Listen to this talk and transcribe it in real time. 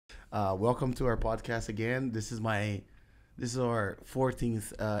Welcome to our podcast again. This is our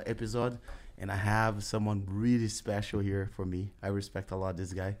 14th episode, and I have someone really special here for me. I respect a lot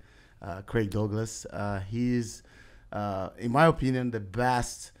this guy, Craig Douglas. He's, in my opinion, the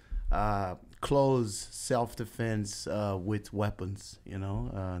best close self-defense with weapons.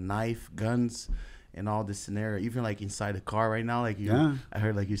 Knife, guns, and all this scenario. Even like inside the car right now, I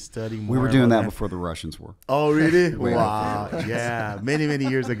heard like you're studying more. We were doing that before the Russians were. Oh, really? Wow. Yeah, many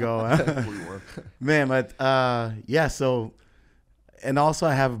years ago. We were. Man, but yeah. So, and also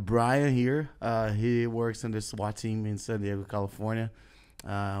I have Brian here. He works on the SWAT team in San Diego, California.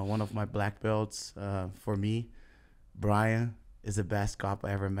 One of my black belts. For me, Brian is the best cop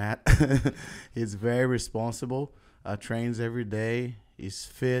I ever met. He's very responsible. Trains every day. He's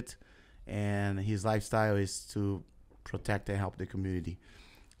fit. And his lifestyle is to protect and help the community.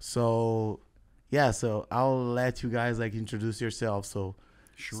 So, yeah, so I'll let you guys introduce yourself. So,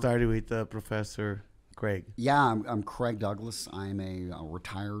 Sure. starting with Professor Craig. Yeah, I'm Craig Douglas. I'm a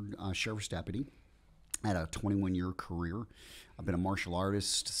retired sheriff's deputy. I had a 21-year career. I've been a martial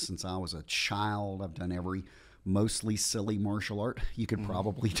artist since I was a child. I've done every mostly silly martial art you could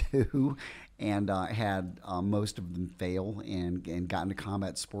probably do, and had most of them fail and got into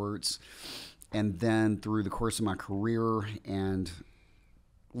combat sports. And then through the course of my career and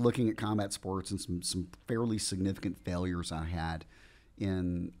looking at combat sports and some fairly significant failures I had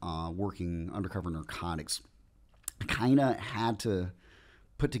in working undercover narcotics, I kind of had to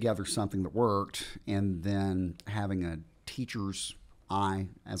put together something that worked. And then having a teacher's eye,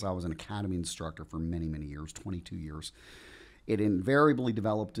 as I was an academy instructor for many years, 22 years, it invariably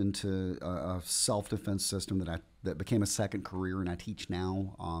developed into a self-defense system that became a second career, and I teach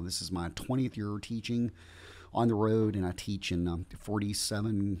now. This is my 20th year teaching on the road, and I teach in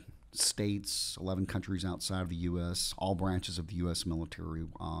 47 states, 11 countries outside of the U.S., all branches of the U.S. military,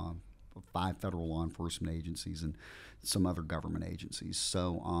 5 federal law enforcement agencies, and some other government agencies.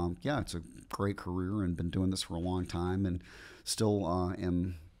 So, yeah, it's a great career and been doing this for a long time, and still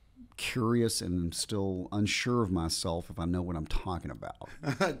am curious and still unsure of myself if I know what I'm talking about.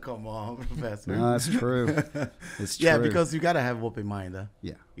 Come on, Professor. No, that's true. It's true. Yeah, because you got to have an open mind.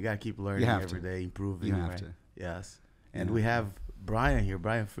 Yeah. You got to keep learning every day, improving. You have to. Yes. And we have Brian here,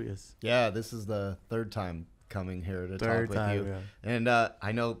 Brian Frias. Yeah, this is the third time coming here to talk with you. Yeah. And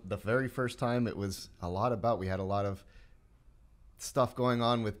I know the very first time it was we had a lot of stuff going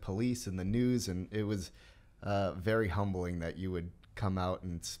on with police and the news, and it was very humbling that you would come out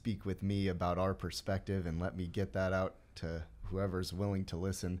and speak with me about our perspective and let me get that out to whoever's willing to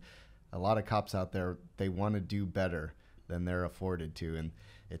listen. A lot of cops out there, they want to do better than they're afforded to, and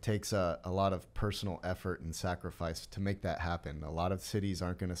it takes a lot of personal effort and sacrifice to make that happen. A lot of cities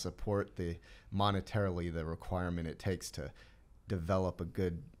aren't going to support monetarily the requirement it takes to develop a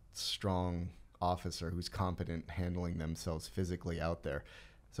good, strong officer who's competent handling themselves physically out there.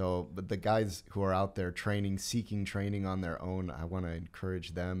 So, but the guys who are out there seeking training on their own, I want to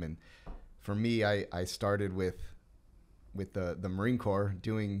encourage them. And for me, I started with the Marine Corps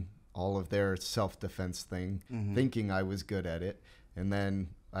doing all of their self-defense thing, thinking I was good at it. And then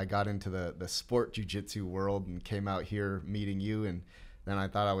I got into the sport jiu-jitsu world and came out here meeting you. And then I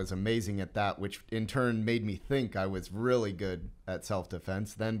thought I was amazing at that, which in turn made me think I was really good at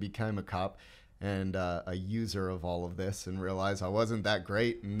self-defense, then became a cop and a user of all of this, and realized I wasn't that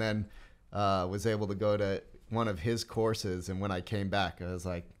great, and then was able to go to one of his courses. And when I came back, I was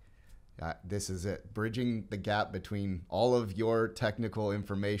like, this is it, bridging the gap between all of your technical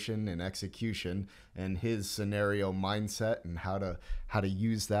information and execution and his scenario mindset and how to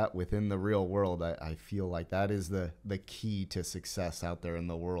use that within the real world. I feel like that is the key to success out there in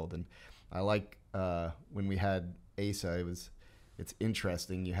the world. And I like when we had ASA, it's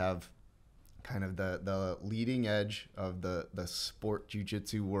interesting. You have kind of the leading edge of the sport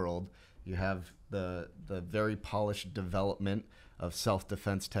jiu-jitsu world. You have the very polished development of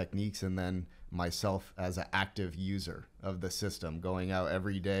self-defense techniques, and then myself as an active user of the system, going out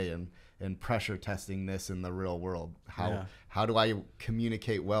every day and pressure testing this in the real world. How do I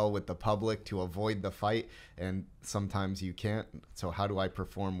communicate well with the public to avoid the fight? And sometimes you can't. So how do I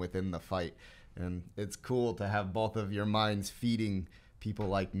perform within the fight? And it's cool to have both of your minds feeding people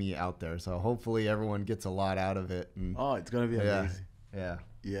like me out there. So hopefully everyone gets a lot out of it. And it's going to be amazing. Yeah.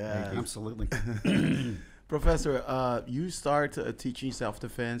 Absolutely. Professor, you start teaching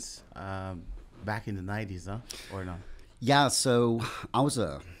self-defense back in the 90s, huh? Or no? Yeah, so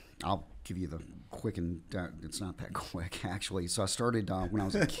I'll give you the quick and it's not that quick, actually. So I started when I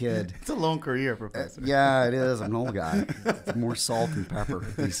was a kid. It's a long career, Professor. Yeah, it is. I'm an old guy. More salt and pepper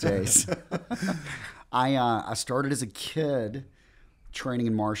these days. I started as a kid training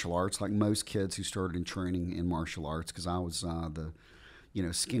in martial arts, like most kids who started in training in martial arts, because I was the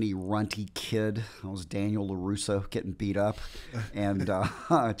skinny, runty kid. I was Daniel LaRusso getting beat up and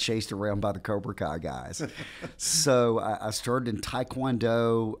chased around by the Cobra Kai guys. So I started in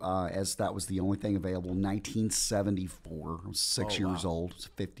Taekwondo as that was the only thing available in 1974. I was 6 years old.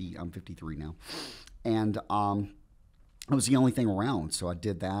 I'm 53 now. And it was the only thing around. So I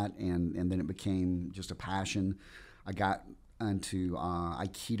did that, and then it became just a passion. I got into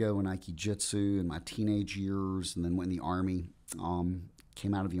Aikido and Aikijitsu in my teenage years, and then went in the Army.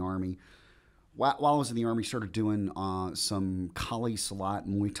 Came out of the Army. While I was in the Army, started doing some Kali, Salat,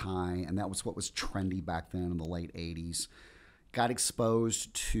 Muay Thai, and that was what was trendy back then in the late 80s. Got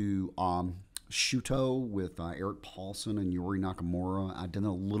exposed to Shuto with Eric Paulson and Yuri Nakamura. I did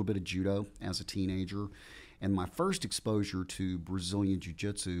a little bit of Judo as a teenager. And my first exposure to Brazilian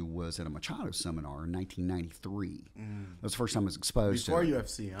Jiu-Jitsu was at a Machado seminar in 1993. That was the first time I was exposed Before to it.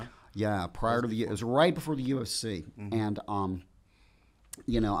 UFC, huh? Yeah, prior to it was right before the UFC. And,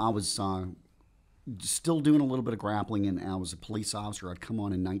 I was still doing a little bit of grappling, and I was a police officer. I'd come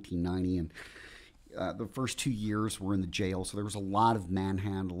on in 1990, and the first 2 years were in the jail, so there was a lot of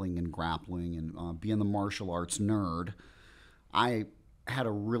manhandling and grappling, and being the martial arts nerd, I had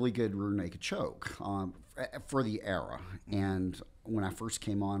a really good rear naked choke for the era. And when I first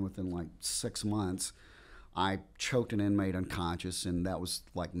came on, within like 6 months, I choked an inmate unconscious, and that was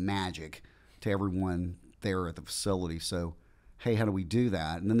like magic to everyone there at the facility. So, hey, how do we do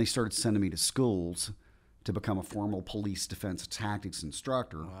that? And then they started sending me to schools to become a formal police defense tactics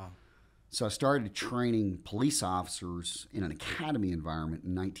instructor. Wow. So I started training police officers in an academy environment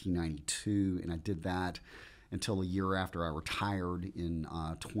in 1992, and I did that until a year after I retired in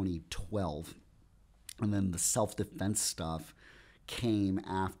 2012. And then the self-defense stuff came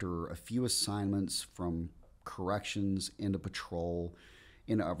after a few assignments from corrections into patrol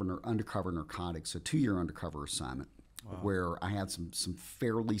into undercover narcotics, a 2-year undercover assignment. Wow. Where I had some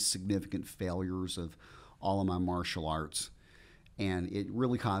fairly significant failures of all of my martial arts. And it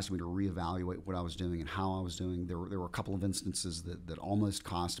really caused me to reevaluate what I was doing and how I was doing. There were a couple of instances that almost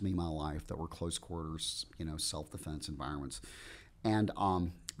cost me my life that were close quarters, self-defense environments. And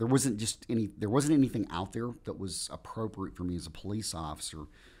there wasn't anything out there that was appropriate for me as a police officer.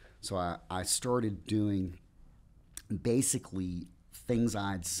 So I started doing basically things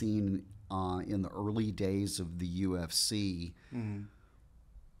I'd seen in the early days of the UFC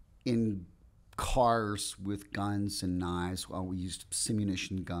in cars with guns and knives. Well, we used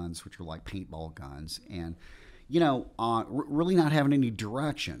simunition guns, which are like paintball guns, and really not having any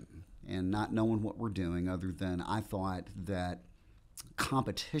direction and not knowing what we're doing, other than I thought that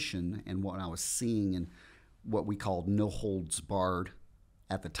competition and what I was seeing in what we called no holds barred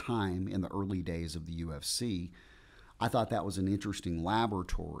at the time in the early days of the UFC, I thought that was an interesting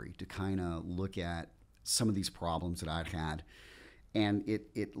laboratory to kind of look at some of these problems that I'd had. And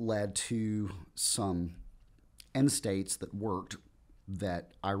it led to some end states that worked,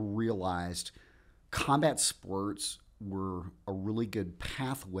 that I realized combat sports were a really good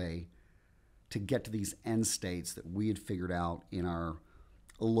pathway to get to these end states that we had figured out in our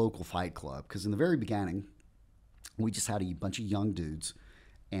local fight club. Because in the very beginning, we just had a bunch of young dudes,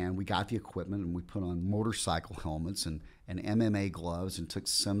 and we got the equipment, and we put on motorcycle helmets and MMA gloves, and took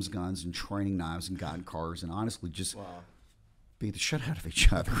Sims guns and training knives and got in cars, and honestly just beat the shit out of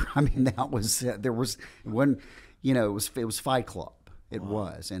each other. I mean, that was there was when it was Fight Club. It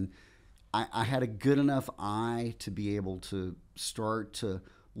was, and I had a good enough eye to be able to start to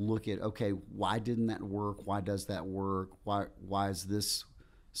look at, okay, why didn't that work? Why does that work? Why does this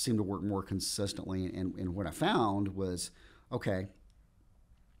seem to work more consistently? And what I found was, okay,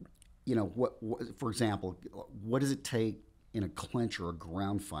 what for example, what does it take in a clinch or a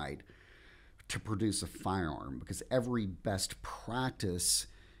ground fight to produce a firearm? Because every best practice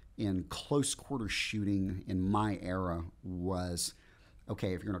in close quarter shooting in my era was,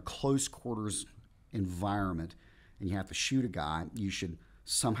 okay, if you're in a close quarters environment and you have to shoot a guy, you should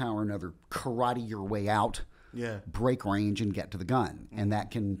somehow or another karate your way out, break range, and get to the gun. And that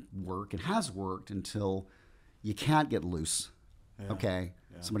can work. It has worked until you can't get loose. Okay,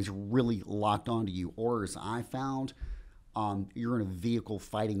 somebody's really locked onto you, or as I found, you're in a vehicle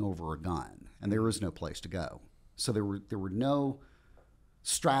fighting over a gun, and there is no place to go. So there were no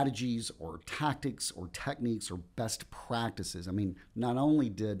strategies or tactics or techniques or best practices. I mean, not only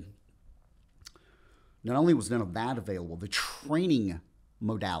was none of that available, the training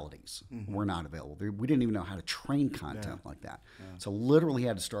modalities were not available. We didn't even know how to train content like that. So literally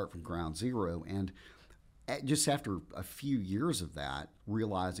had to start from ground zero. And just after a few years of that,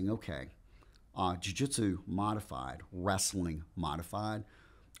 realizing, okay, Jiu-jitsu modified, wrestling modified,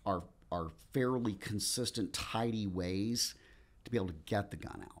 are fairly consistent, tidy ways to be able to get the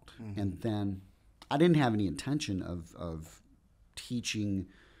gun out. And then I didn't have any intention of teaching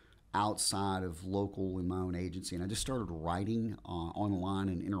outside of local in my own agency, and I just started writing online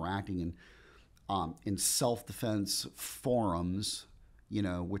and interacting in self-defense forums,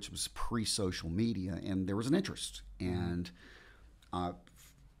 which was pre-social media, and there was an interest, and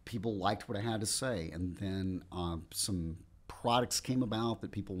people liked what I had to say, and then some products came about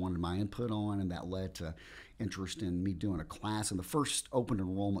that people wanted my input on, and that led to interest in me doing a class. And the first open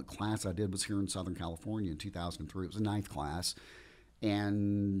enrollment class I did was here in Southern California in 2003. It was a 9th class,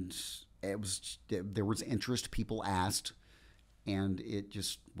 and there was interest. People asked, and it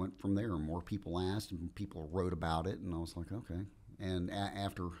just went from there. More people asked, and people wrote about it, and I was like, okay. And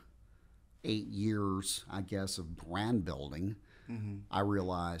after 8 years, I guess, of brand building, I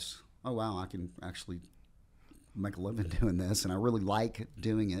realized, oh wow, I can actually make a living doing this, and I really like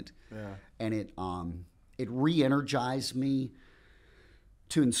doing it. Yeah. And it re-energized me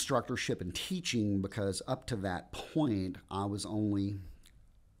to instructorship and teaching, because up to that point, I was only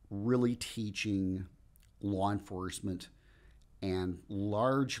really teaching law enforcement, and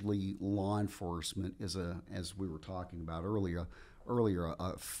largely law enforcement is as we were talking about earlier,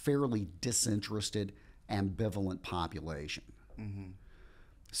 a fairly disinterested, ambivalent population.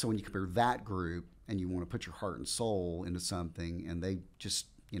 So when you compare that group and you want to put your heart and soul into something, and they just,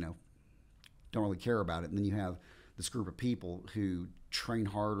 don't really care about it, and then you have this group of people who train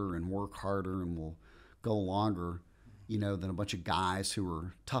harder and work harder and will go longer, than a bunch of guys who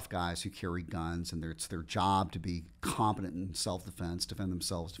are tough guys who carry guns, and it's their job to be competent in self-defense, defend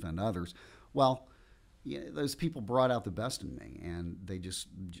themselves, defend others. Well, those people brought out the best in me, and they just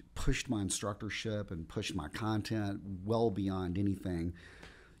pushed my instructorship and pushed my content well beyond anything,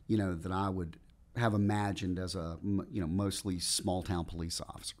 that I would have imagined as a, mostly small-town police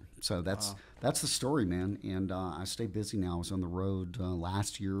officer. So that's the story, man. And I stay busy now. I was on the road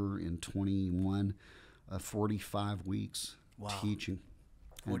last year in 21, 45 weeks teaching.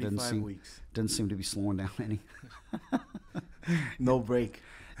 45 weeks. Doesn't seem to be slowing down any. No break.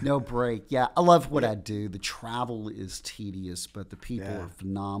 No break. Yeah, I love what I do. The travel is tedious, but the people are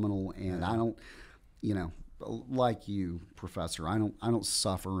phenomenal, and I don't, like you, Professor, I don't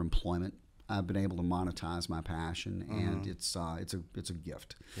suffer employment. I've been able to monetize my passion, and it's a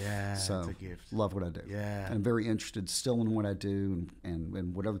gift. Yeah, so it's a gift. Love what I do. Yeah, and I'm very interested still in what I do,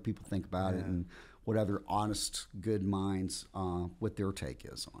 and what other people think about it, and what other honest, good minds, what their take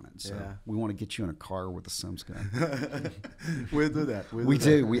is on it. So we want to get you in a car with a Sims gun. We'll do that. We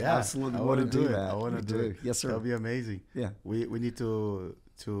do. We absolutely want to do that. I want to do it. Yes, sir. That'll be amazing. Yeah. We need to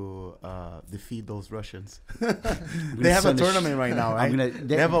defeat those Russians. They have a tournament right now, right?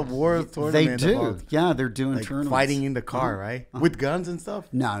 They have a world tournament. They do. Yeah, they're doing tournaments. Fighting in the car, right? With guns and stuff?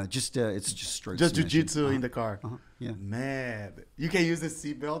 No, just it's just straight. Just jiu-jitsu in the car. Yeah. Man, you can use the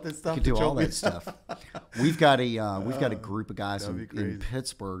seatbelt and stuff. You can do all that stuff. We've got a group of guys in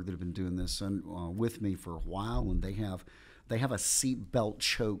Pittsburgh that have been doing this with me for a while, and they have a seatbelt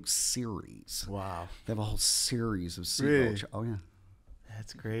choke series. Wow. They have a whole series of seatbelt choke. Oh yeah.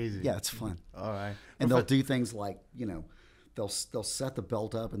 That's crazy. Yeah, it's fun. All right. And they'll do things like, they'll set the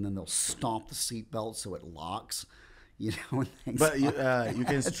belt up, and then they'll stomp the seat belt so it locks, and things. But you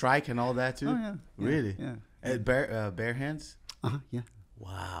can strike and all that too? Oh, yeah. Really? Yeah. Bare hands? Yeah.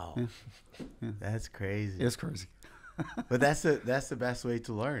 Wow. Yeah. That's crazy. It's crazy. But that's the best way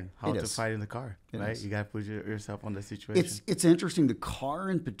to learn how to fight in the car, right? Is. You got to put yourself on the situation. It's interesting. The car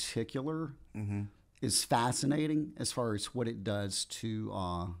in particular is fascinating as far as what it does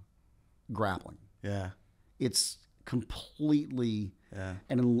to grappling. Yeah. It's completely,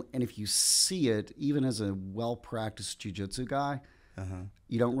 and if you see it, even as a well-practiced jiu-jitsu guy,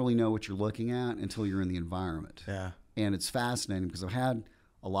 you don't really know what you're looking at until you're in the environment. Yeah. And it's fascinating because I've had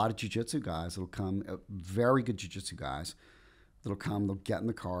a lot of jiu-jitsu guys that'll come, very good jiu-jitsu guys, that'll come, they'll get in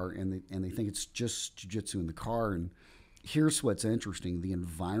the car, and they think it's just jiu-jitsu in the car. And here's what's interesting. The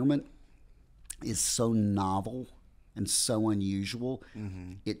environment is so novel and so unusual,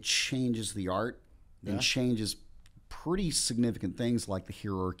 it changes the art and changes pretty significant things like the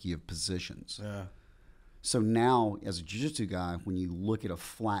hierarchy of positions. Yeah. So now, as a jiu-jitsu guy, when you look at a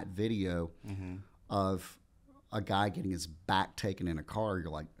flat video of a guy getting his back taken in a car, you're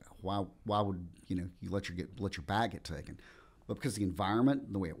like, why would you let your back get taken? But because the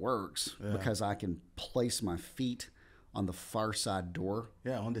environment, the way it works, because I can place my feet on the far side door.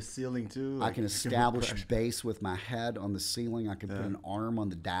 Yeah, on the ceiling too. I can establish base with my head on the ceiling. I can put an arm on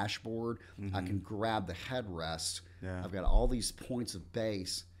the dashboard. I can grab the headrest. Yeah. I've got all these points of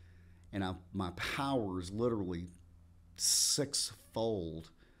base, and my power is literally sixfold,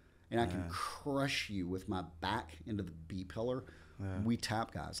 and I can crush you with my back into the B pillar. We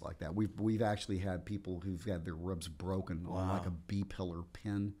tap guys like that. We've actually had people who've had their ribs broken on like a B pillar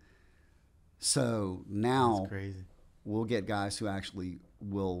pin. So now we'll get guys who actually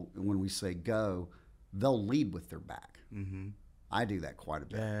will, when we say go, they'll lead with their back. I do that quite a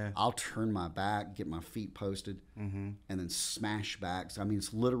bit. I'll turn my back, get my feet posted, and then smash back. So, I mean,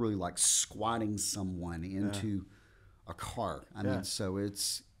 it's literally like squatting someone into a car. I mean, so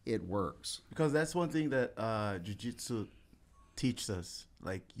it works. Because that's one thing that jiu-jitsu teaches us.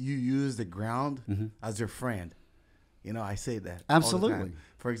 Like, you use the ground as your friend. You know, I say that absolutely. All the time.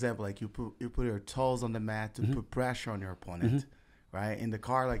 For example, like you put your toes on the mat to put pressure on your opponent, right? In the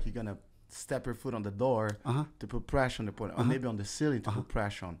car, like you're gonna step your foot on the door to put pressure on the opponent, or maybe on the ceiling to put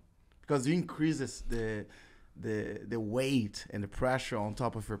pressure on, because you increases the weight and the pressure on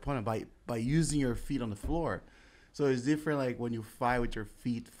top of your opponent by using your feet on the floor. So it's different, like when you fight with your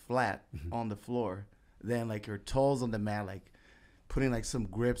feet flat on the floor, than like your toes on the mat, like putting like some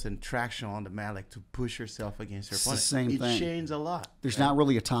grips and traction on the mat, like to push yourself against your opponent. It's the same thing. It changed a lot. There's not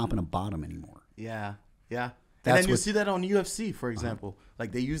really a top and a bottom anymore. Yeah. And That's then you see that on UFC, for example.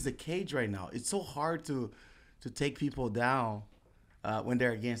 Like they use the cage right now. It's so hard to take people down when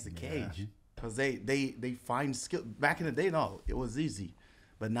they're against the cage, because they find skill. Back in the day, no, it was easy,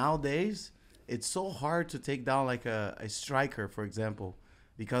 but nowadays it's so hard to take down like a striker, for example,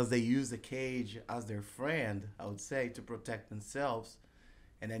 because they use the cage as their friend, I would say, to protect themselves,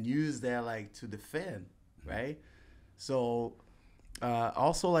 and then use that like to defend, right? So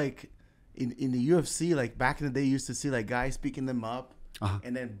also like in the UFC, like back in the day, you used to see like guys picking them up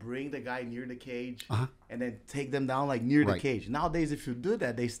and then bring the guy near the cage and then take them down like near the cage. Nowadays, if you do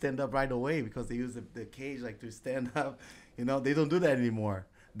that, they stand up right away because they use the cage like to stand up. You know, they don't do that anymore.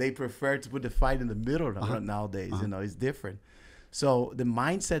 They prefer to put the fight in the middle nowadays. You know, it's different. So the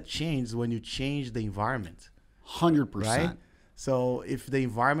mindset changes when you change the environment. 100%. Right? So if the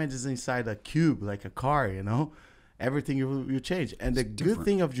environment is inside a cube, like a car, you know, everything you change. And the good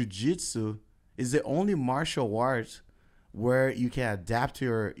thing of jiu-jitsu is the only martial arts where you can adapt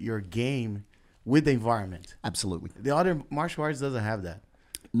to your game with the environment. Absolutely. The other martial arts doesn't have that.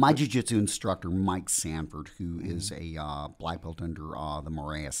 My jiu-jitsu instructor, Mike Sanford, who is a black belt under the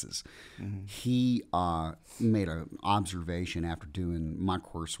Moraises, he made an observation after doing my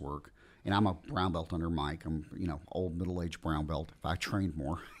coursework, and I'm a brown belt under Mike. I'm, old middle-aged brown belt. If I trained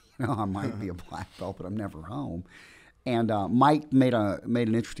more, I might be a black belt, but I'm never home. And Mike made an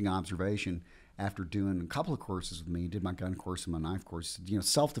interesting observation after doing a couple of courses with me. He did my gun course and my knife course.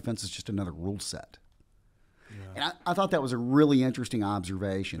 Self-defense is just another rule set. And I thought that was a really interesting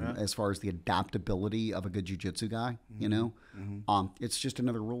observation as far as the adaptability of a good jiu-jitsu guy, It's just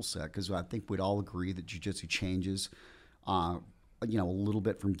another rule set, because I think we'd all agree that jiu-jitsu changes, a little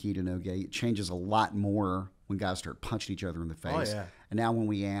bit from gi to no gi. It changes a lot more when guys start punching each other in the face. And now when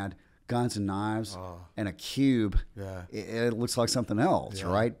we add guns and knives and a cube, it looks like something else,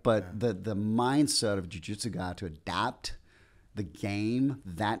 right? But the mindset of a jiu-jitsu guy to adapt the game,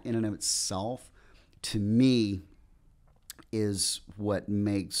 that in and of itself, to me, is what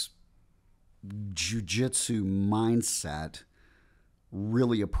makes jiu-jitsu mindset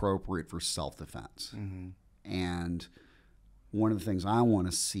really appropriate for self-defense. And one of the things I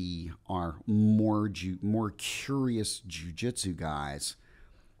want to see are more curious jiu-jitsu guys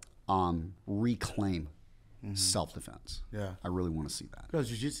reclaim self-defense. I really want to see that. Because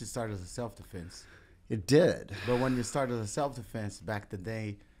jiu-jitsu started as a self-defense. It did. But when you started as a self-defense back in the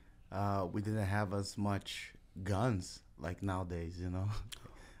day, we didn't have as much guns like nowadays,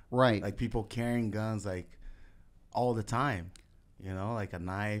 Right. Like people carrying guns like all the time, like a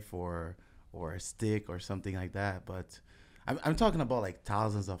knife or a stick or something like that. But I'm talking about like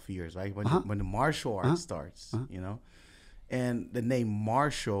thousands of years, right? When the martial arts starts, and the name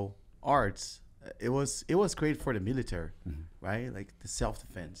martial arts, it was created for the military, right? Like the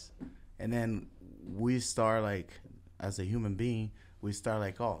self-defense. And then we start like, as a human being, we start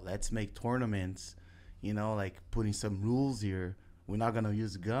like, let's make tournaments, like putting some rules here. We're not going to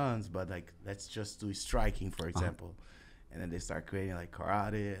use guns, but like, let's just do striking, for example. And then they start creating like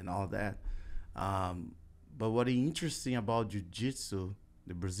karate and all that. But what is interesting about jiu-jitsu,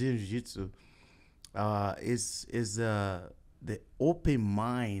 the Brazilian jiu-jitsu, is the open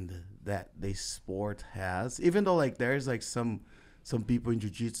mind that the sport has. Even though like there's like some people in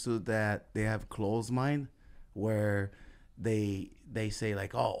jiu-jitsu that they have closed mind, where they say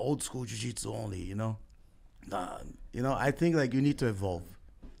like, old school jiu-jitsu only, I think like you need to evolve.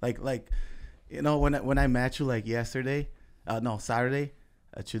 Like when I met you like Saturday,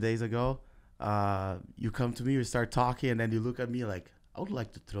 2 days ago. You come to me, we start talking, and then you look at me like, I would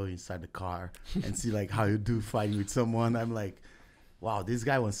like to throw you inside the car and see like how you do fighting with someone. I'm like, wow, this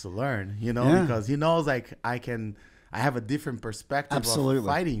guy wants to learn, you know, Yeah. because he knows like I have a different perspective Absolutely. of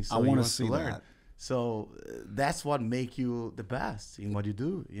fighting. So I he want to wants see learn. that. So that's what make you the best in what you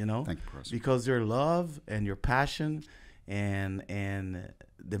do, you know, Thank you, Chris. because your love and your passion and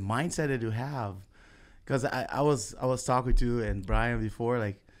the mindset that you have. Because I was talking to you and Brian before,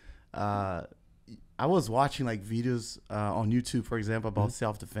 like I was watching like videos on YouTube, for example, about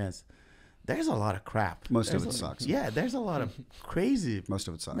self-defense. There's a lot of crap. Most of it sucks. Yeah, there's a lot of crazy. Most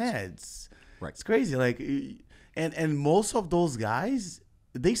of it sucks. Man, Right. it's crazy. Like, and most of those guys,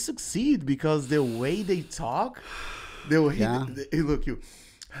 they succeed because the way they talk, the way Yeah. look you,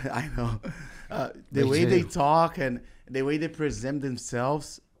 I know, the They way do. they talk and the way they present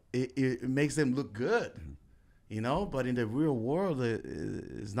themselves, it makes them look good, you know. But in the real world,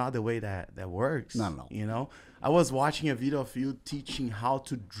 it's not the way that works. Not at all. You know, I was watching a video of you teaching how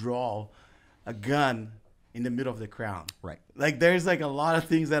to draw a gun in the middle of the crowd. Right. Like there's like a lot of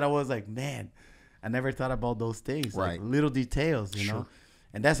things that I was like, man, I never thought about those things. Right. Like little details, you Sure. know.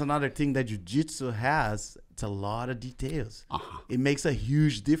 And that's another thing that jiu-jitsu has. It's a lot of details. It makes a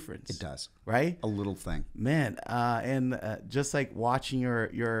huge difference. It does. Right? A little thing. Man, and just like watching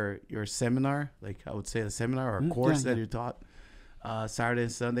your seminar, like I would say a seminar or a course that you taught Saturday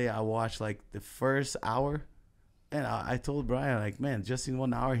and Sunday, I watched like the first hour. And I told Brian, like, man, just in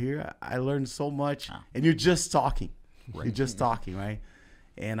 1 hour here, I learned so much. And you're just talking. Right. You're just talking, right?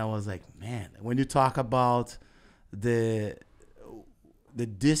 And I was like, man, when you talk about the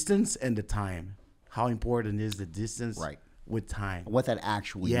distance and the time, how important is the distance Right. with time? What that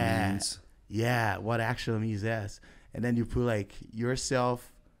actually means. Yeah, what actually means, yes. And then you put like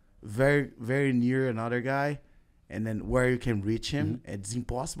yourself very, very near another guy, and then where you can reach him. It's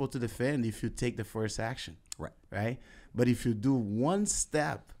impossible to defend if you take the first action. Right. Right? But if you do one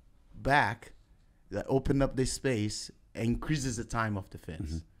step back, that open up the space and increases the time of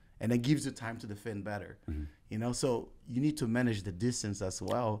defense. And it gives you time to defend better. You know, so you need to manage the distance as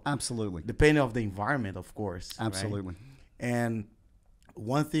well. Absolutely. Depending on the environment, of course. right? Absolutely. And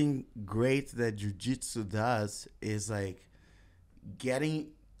one thing great that jiu-jitsu does is like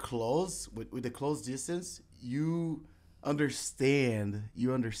getting close with the close distance, you understand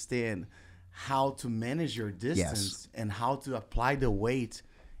how to manage your distance and how to apply the weight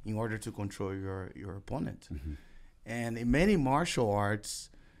in order to control your opponent. And in many martial arts,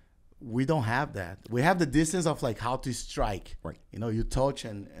 we don't have that. We have the distance of like how to strike. Right. You know, you touch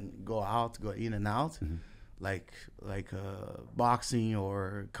and go out, go in and out, like boxing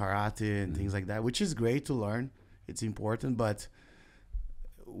or karate and things like that, which is great to learn. It's important, but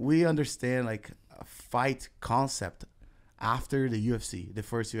we understand like a fight concept after the UFC, the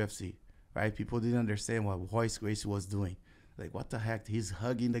first UFC, right? People didn't understand what Royce Gracie was doing. Like, what the heck? He's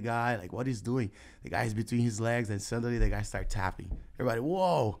hugging the guy. Like, what he's doing? The guy's between his legs, and suddenly the guy starts tapping. Everybody,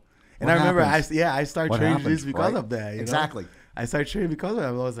 whoa. And What I remember, happens? I started What training happens, this because right? of that. You Exactly. know? I started training because of that.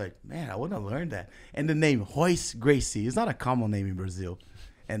 I was like, man, I want to learn that. And the name Royce Gracie is not a common name in Brazil.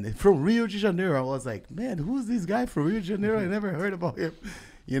 And from Rio de Janeiro, I was like, man, who's this guy from Rio de Janeiro? I never heard about him,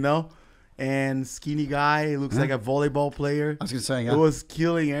 you know? And skinny guy, looks like a volleyball player. I was going to say, It was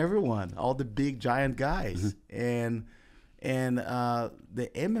killing everyone, all the big giant guys. And the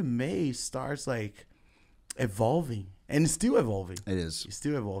MMA starts like evolving, and it's still evolving. It is. It's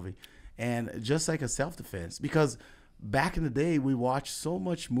still evolving. And just like a self-defense, because back in the day, we watched so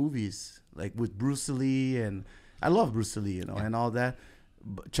much movies like with Bruce Lee, and I love Bruce Lee, you know, and all that,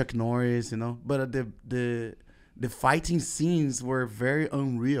 Chuck Norris, you know, but the fighting scenes were very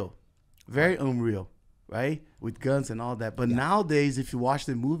unreal, right? With guns and all that. But nowadays, if you watch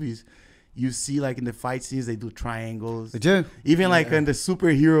the movies, you see like in the fight scenes, they do triangles. They do. Even like in the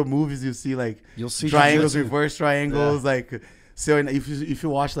superhero movies, you see like You'll see triangles, jiu-jitsu. reverse triangles. Like, so if you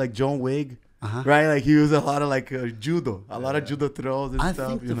watch like John Wick, right? Like he used a lot of like judo, a lot of judo throws and I stuff,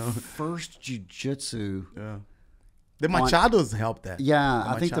 think you the know. first jiu-jitsu. Yeah. The Machados helped that. Yeah,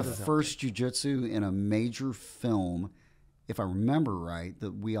 I think the Machados helped first jiu-jitsu in a major film, if I remember right,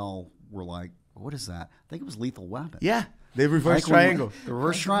 that we all were like, what is that? I think it was Lethal Weapon. Yeah, the reverse Like when- triangle. The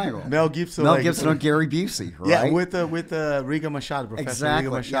reverse triangle. Mel Gibson. Mel like, Gibson on Gary Busey, right? Yeah, with Riga Machado, Professor exactly.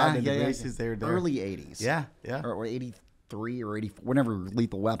 Riga Machado, and yeah, the yeah, bases they were there. Early 80s. Yeah, yeah. Or 83 or 84, whenever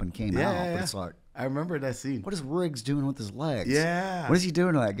Lethal Weapon came Yeah, out. yeah, But yeah. it's like, I remember that scene. what is Riggs doing with his legs? Yeah. What is he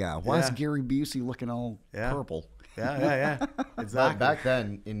doing to that guy? Why is Yeah. Gary Busey looking all Yeah. purple? Yeah. Exactly. Back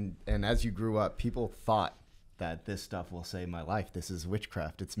then, and as you grew up, people thought that this stuff will save my life. This is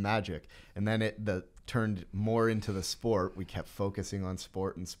witchcraft. It's magic. And then the turned more into the sport. We kept focusing on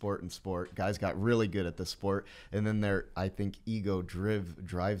sport and sport and sport. Guys got really good at the sport, and then I think ego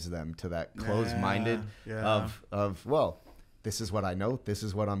drives them to that closed-minded of well, this is what I know, this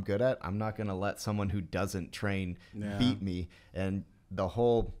is what I'm good at. I'm not going to let someone who doesn't train beat me. And the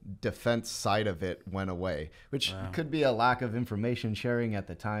whole defense side of it went away, which could be a lack of information sharing at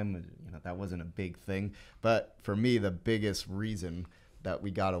the time. You know, that wasn't a big thing. But for me, the biggest reason that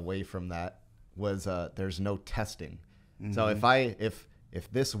we got away from that was there's no testing. So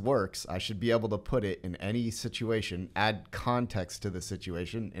if this works, I should be able to put it in any situation, add context to the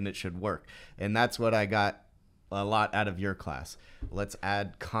situation, and it should work. And that's what I got a lot out of your class. Let's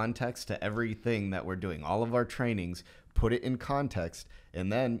add context to everything that we're doing. All of our trainings, put it in context,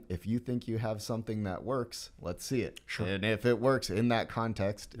 and then if you think you have something that works, let's see it. Sure. And if it works in that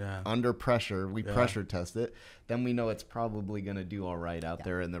context, under pressure, we pressure test it, then we know it's probably going to do all right out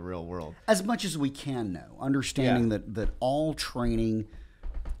there in the real world. As much as we can know, understanding that all training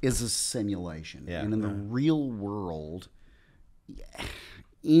is a simulation. And in the real world,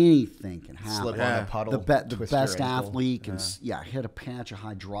 anything can happen. Slip on a puddle, the best athlete can hit a patch of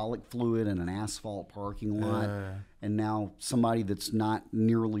hydraulic fluid in an asphalt parking lot, and now somebody that's not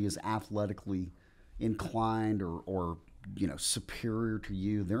nearly as athletically inclined or superior to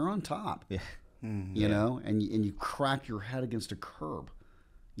you, they're on top. You know, and you crack your head against a curb,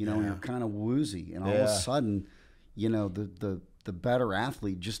 and you're kind of woozy, and all of a sudden, the better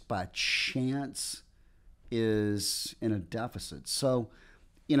athlete just by chance is in a deficit. So,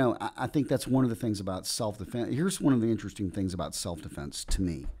 I think that's one of the things about self-defense. Here's one of the interesting things about self-defense to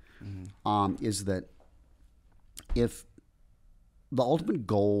me, is that if the ultimate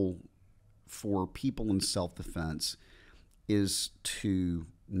goal for people in self-defense is to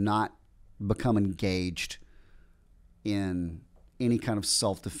not become engaged in any kind of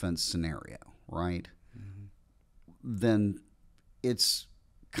self-defense scenario, right? Then it's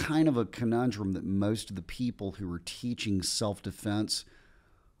kind of a conundrum that most of the people who are teaching self-defense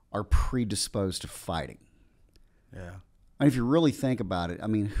are predisposed to fighting. And if you really think about it, I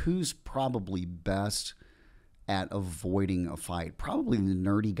mean, who's probably best at avoiding a fight? Probably the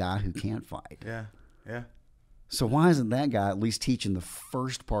nerdy guy who can't fight. So why isn't that guy at least teaching the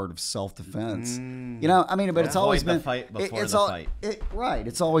first part of self-defense? I mean, but it's always been the fight before the fight. Right.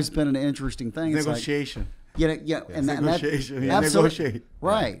 It's always been an interesting thing. Negotiation. And negotiation. Negotiate.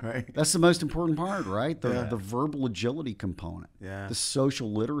 Right. That's the most important part, right? The verbal agility component. The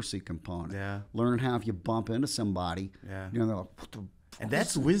social literacy component. Learn how if you bump into somebody, they're like, what the fuck? And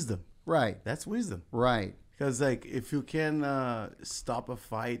that's wisdom. Right. That's wisdom. Right. Because like if you can stop a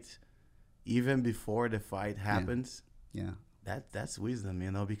fight even before the fight happens, that's wisdom,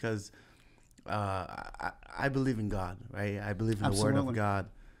 because I believe in God, right? I believe in the Word of God.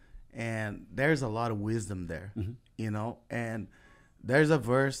 And there's a lot of wisdom there, and there's a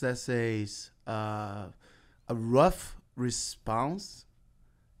verse that says a rough response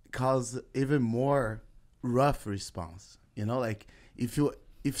causes even more rough response. Like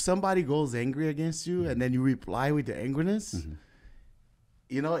if somebody goes angry against you and then you reply with the angriness,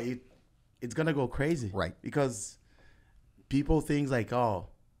 it's going to go crazy. Right. Because people think like, oh,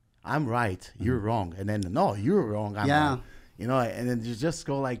 I'm right, you're wrong. And then, no, you're wrong, I'm right. And then you just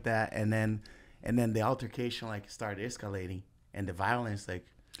go like that, and then the altercation like start escalating, and the violence like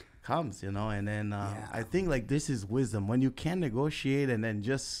comes, and then I think like this is wisdom when you can negotiate and then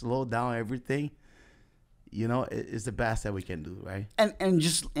just slow down everything. It's the best that we can do, right?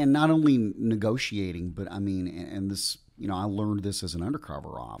 And not only negotiating, but I mean, and this, I learned this as an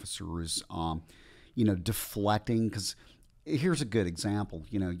undercover officer is, deflecting. Because here's a good example.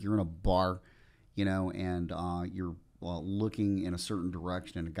 You're in a bar, and you're looking in a certain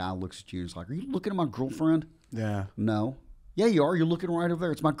direction, and a guy looks at you and is like, are you looking at my girlfriend? No. Yeah, you are. You're looking right over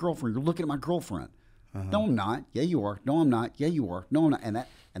there. It's my girlfriend. You're looking at my girlfriend. No, I'm not. Yeah, you are. No, I'm not. Yeah, you are. No, I'm not.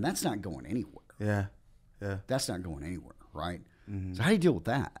 And that's not going anywhere. That's not going anywhere, right? So how do you deal with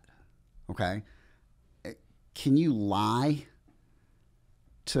that? Okay. Can you lie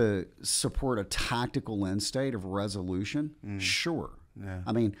to support a tactical end state of resolution? Sure.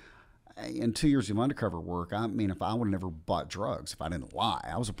 I mean, in 2 years of undercover work, I mean, if I would have never bought drugs, if I didn't lie,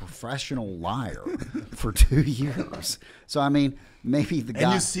 I was a professional liar for 2 years. So I mean, maybe the guy.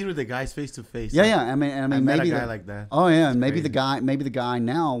 And you see with the guys face to face. I mean, I maybe met a guy like that. Oh yeah, and maybe the guy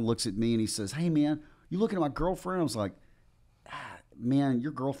now looks at me and he says, "Hey man, you looking at my girlfriend?" I was like, man,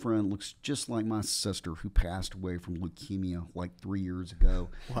 your girlfriend looks just like my sister who passed away from leukemia like 3 years ago.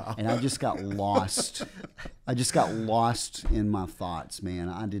 Wow. And I just got lost. I just got lost in my thoughts, man.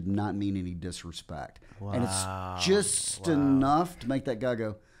 I did not mean any disrespect. Wow. And it's just enough to make that guy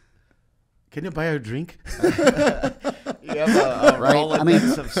go, can you buy a drink? You have a Right. I mean,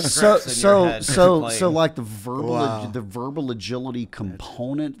 Rolodex of scripts in your head so playing. like the Wow. verbal agility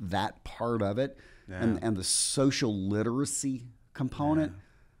component, that part of it, and the social literacy component,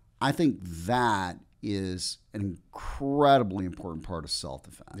 I think that is an incredibly important part of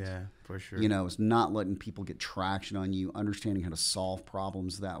self-defense. Yeah, for sure. You know, it's not letting people get traction on you, understanding how to solve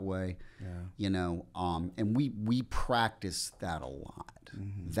problems that way. Yeah. You know, and we practice that a lot.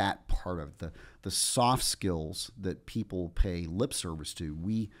 That part of the soft skills that people pay lip service to,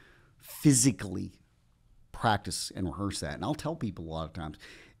 we physically practice and rehearse that. And I'll tell people a lot of times,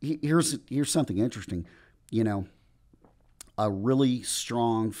 here's something interesting. You know, a really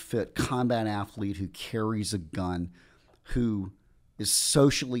strong, fit combat athlete who carries a gun, who is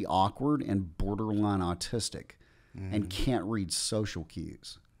socially awkward and borderline autistic and can't read social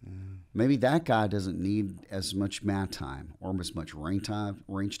cues. Maybe that guy doesn't need as much mat time or as much range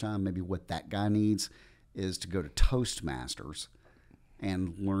time. Maybe what that guy needs is to go to Toastmasters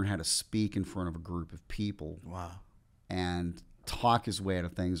and learn how to speak in front of a group of people. Wow. And talk his way out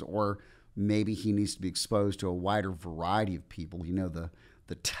of things. Or maybe he needs to be exposed to a wider variety of people. You know, the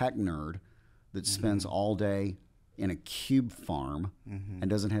tech nerd that spends all day in a cube farm and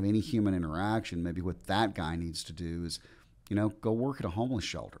doesn't have any human interaction. Maybe what that guy needs to do is, you know, go work at a homeless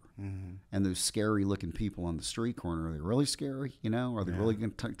shelter. And those scary looking people on the street corner, are they really scary? You know, are they really going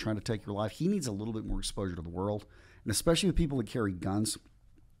to trying to take your life? He needs a little bit more exposure to the world. And especially with people that carry guns,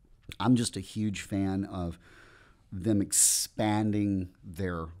 I'm just a huge fan of them expanding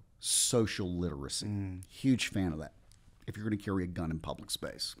their social literacy. Huge fan of that if you're going to carry a gun in public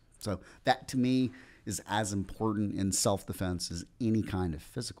space. So that to me is as important in self-defense as any kind of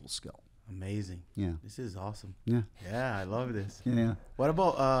physical skill. Amazing. Yeah. This is awesome. Yeah. Yeah, I love this. Yeah. What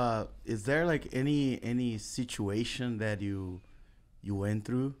about is there like any situation that you went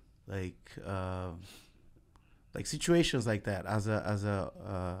through, like situations like that as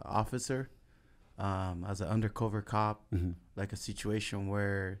a officer, as an undercover cop, like a situation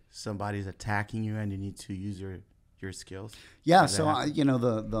where somebody's attacking you and you need to use your skills? Yeah, Has that so happened?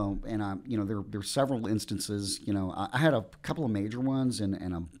 there's several instances. You know, I had a couple of major ones and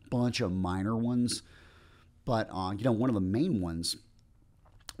a bunch of minor ones, but you know, one of the main ones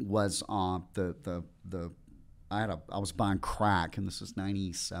was I was buying crack, and this is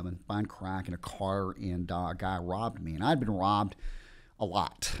 '97, buying crack in a car, and a guy robbed me, and I'd been robbed a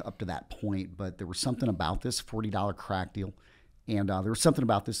lot up to that point, but there was something about this $40 crack deal, and there was something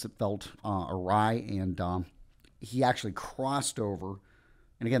about this that felt awry, and he actually crossed over.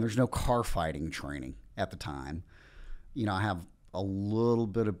 And again, there's no car fighting training at the time. You know, I have a little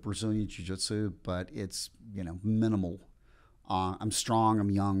bit of Brazilian Jiu-jitsu, but it's, you know, minimal. I'm strong, I'm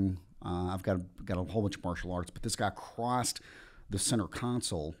young, I've got a whole bunch of martial arts, but this guy crossed the center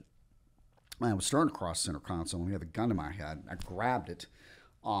console. I was starting to cross the center console, and he had a gun to my head. I grabbed it,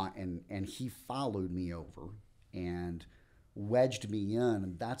 and he followed me over and wedged me in,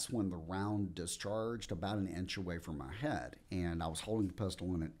 and that's when the round discharged about an inch away from my head. And I was holding the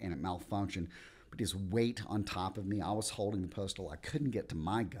pistol, and it malfunctioned. But his weight on top of me, I was holding the pistol. I couldn't get to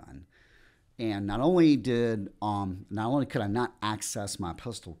my gun. And not only could I not access my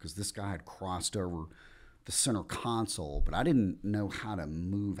pistol because this guy had crossed over the center console, but I didn't know how to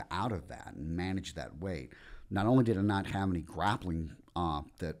move out of that and manage that weight. Not only did I not have any grappling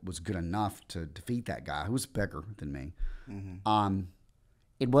that was good enough to defeat that guy, who was bigger than me,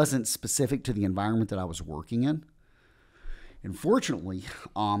 it wasn't specific to the environment that I was working in. And fortunately,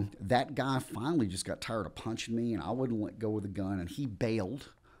 that guy finally just got tired of punching me, and I wouldn't let go of the gun, and he bailed.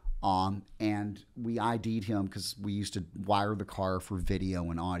 And we ID'd him because we used to wire the car for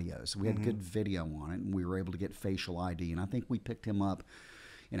video and audio. So we had good video on it, and we were able to get facial ID. And I think we picked him up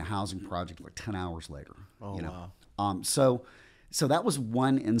in a housing project like 10 hours later. Oh, you know? wow. So that was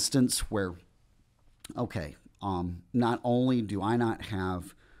one instance where, okay, not only do I not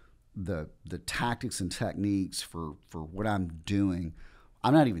have the tactics and techniques for what I'm doing,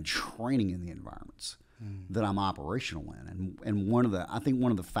 I'm not even training in the environments that I'm operational in. And I think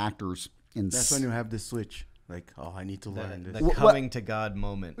one of the factors in That's when you have the switch. Like, oh, I need to learn this. The coming to God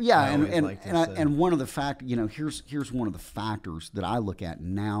moment. Yeah, I always like to say. and one of the here's one of the factors that I look at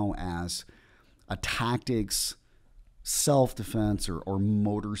now as a tactics, self-defense, or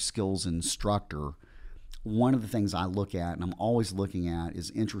motor skills instructor. One of the things I look at, and I'm always looking at, is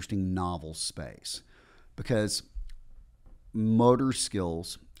interesting novel space, because motor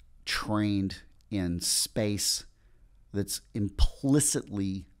skills trained in space that's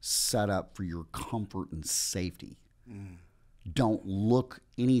implicitly set up for your comfort and safety don't look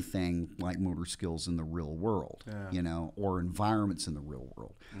anything like motor skills in the real world, or environments in the real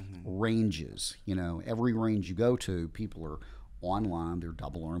world. Ranges, every range you go to, people are online, they're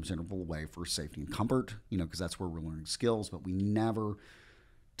double arms interval away for safety and comfort, because that's where we're learning skills, but we never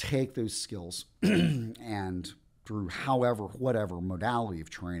take those skills and through whatever modality of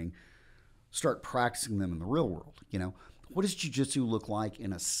training, start practicing them in the real world. What does jiu-jitsu look like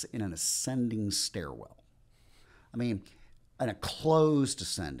in an ascending stairwell? I mean, in a closed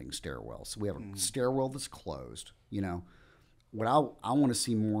ascending stairwell. So we have a stairwell that's closed. What I want to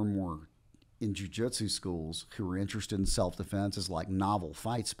see more and more in jiu-jitsu schools who are interested in self-defense is like novel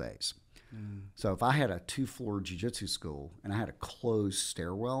fight space. So if I had a 2-floor jiu-jitsu school and I had a closed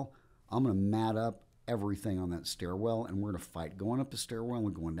stairwell, I'm going to mat up everything on that stairwell, and we're going to fight going up the stairwell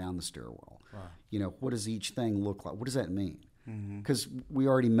and going down the stairwell. Wow. What does each thing look like? What does that mean? Because we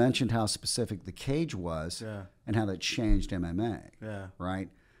already mentioned how specific the cage was and how that changed MMA, right?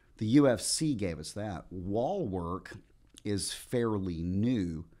 The UFC gave us that. Wall work is fairly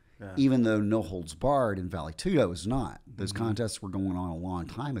new, even though no holds barred in Vale Tudo is not. Those contests were going on a long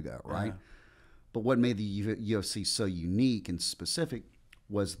time ago, right? But what made the UFC so unique and specific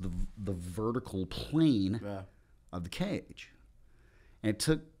was the vertical plane of the cage. And it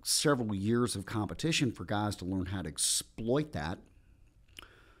took several years of competition for guys to learn how to exploit that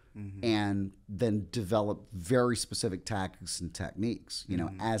and then develop very specific tactics and techniques,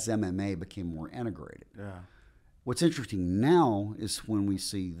 as MMA became more integrated. What's interesting now is when we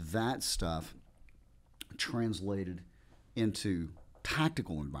see that stuff translated into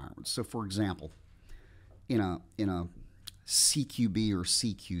tactical environments. So, for example, in a CQB or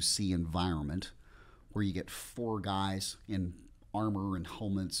CQC environment where you get 4 guys in armor and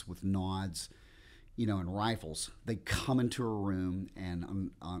helmets with nods, and rifles, they come into a room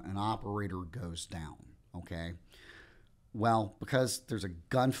and an operator goes down, okay? Well, because there's a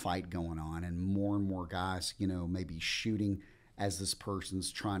gunfight going on and more guys, maybe shooting as this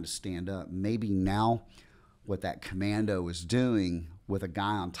person's trying to stand up, maybe now what that commando is doing with a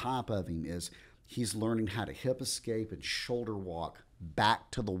guy on top of him is he's learning how to hip escape and shoulder walk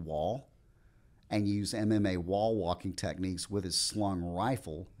back to the wall and use MMA wall walking techniques with his slung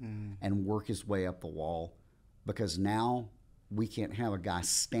rifle and work his way up the wall, because now we can't have a guy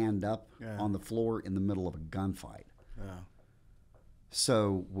stand up on the floor in the middle of a gunfight.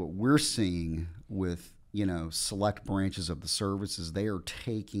 So what we're seeing with, select branches of the service is they are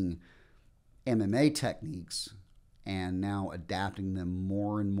taking MMA techniques and now adapting them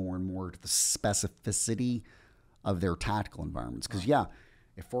more and more to the specificity of their tactical environments. Because,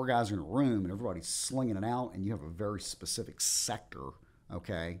 if 4 guys are in a room and everybody's slinging it out and you have a very specific sector,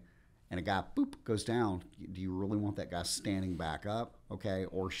 okay, and a guy, boop, goes down, do you really want that guy standing back up, okay?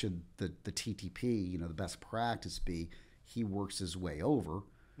 Or should the TTP, the best practice be he works his way over,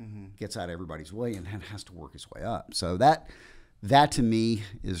 gets out of everybody's way, and then has to work his way up. So that to me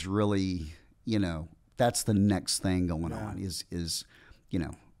is really, that's the next thing going on is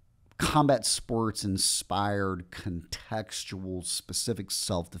combat sports inspired contextual specific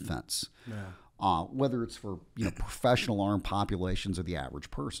self-defense, whether it's for professional armed populations or the average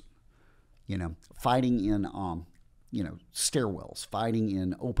person, fighting in stairwells, fighting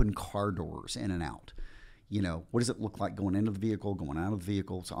in open car doors in and out. What does it look like going into the vehicle, going out of the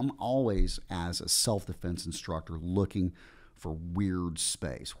vehicle? So I'm always, as a self-defense instructor, looking for weird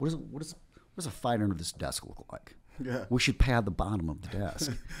space. What does a fight under this desk look like? We should pad the bottom of the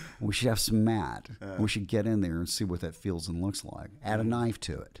desk. We should have some mat. We should get in there and see what that feels and looks like. Add a knife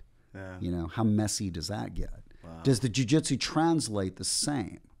to it. How messy does that get? Does the jiu-jitsu translate the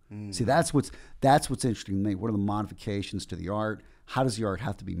same? See, that's what's interesting to me. What are the modifications to the art? How does the art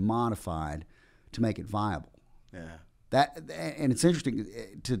have to be modified to make it viable? And it's interesting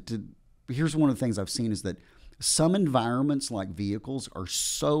here's one of the things I've seen is that some environments like vehicles are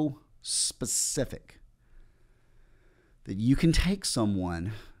so specific that you can take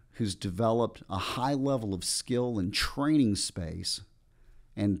someone who's developed a high level of skill and training space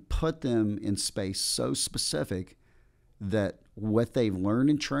and put them in space so specific that what they've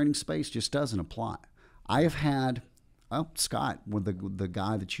learned in training space just doesn't apply. I have had, Scott, with the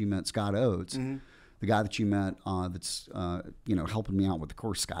guy that you met, Scott Oates, the guy that you met that's helping me out with the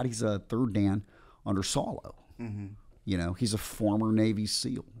course. Scotty's a 3rd Dan under Solo. He's a former Navy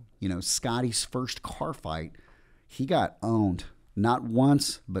SEAL. Scotty's first car fight, he got owned not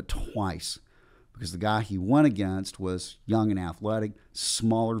once but twice because the guy he went against was young and athletic,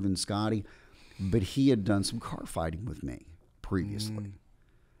 smaller than Scotty, but he had done some car fighting with me previously.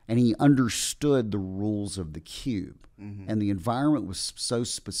 And he understood the rules of the cube. And the environment was so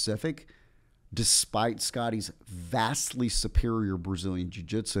specific despite Scotty's vastly superior Brazilian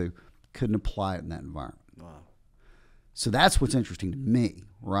Jiu-Jitsu, couldn't apply it in that environment. Wow. So that's what's interesting to me,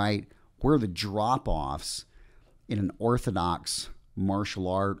 right? Where are the drop-offs in an orthodox martial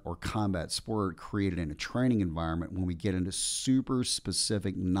art or combat sport created in a training environment when we get into super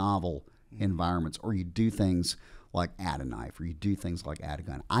specific novel environments, or you do things like add a knife, or you do things like add a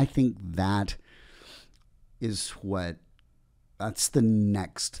gun. I think that is that's the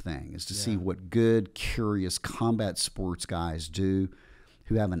next thing, is to see what good, curious combat sports guys do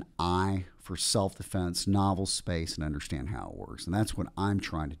who have an eye for self-defense, novel space, and understand how it works. And that's what I'm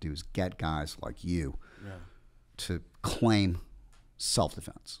trying to do, is get guys like you to claim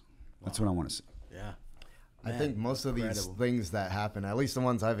self-defense. That's what I want to see. Yeah. I think most of these things that happen, at least the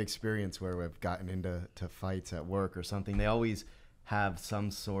ones I've experienced where we've gotten into fights at work or something, they always have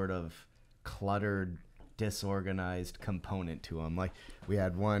some sort of cluttered, disorganized component to them. Like we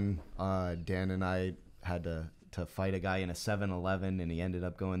had one, Dan and I had to fight a guy in a 7-Eleven, and he ended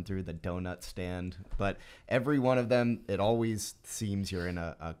up going through the donut stand. But every one of them, it always seems you're in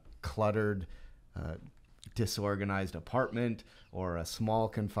a cluttered, disorganized apartment or a small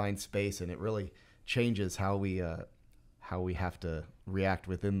confined space, and it really changes how we have to react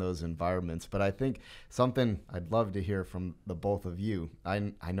within those environments. But I think something I'd love to hear from the both of you,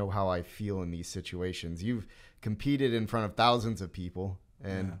 I know how I feel in these situations. You've competed in front of thousands of people,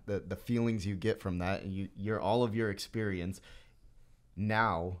 and the feelings you get from that, and you're all of your experience.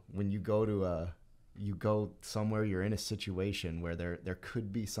 Now, when you go somewhere, you're in a situation where there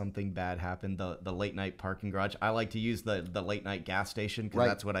could be something bad happen. The late night parking garage. I like to use the late night gas station because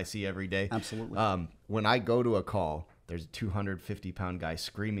that's what I see every day. Absolutely. When I go to a call, there's a 250-pound guy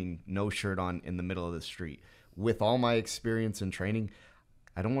screaming, no shirt on, in the middle of the street. With all my experience and training,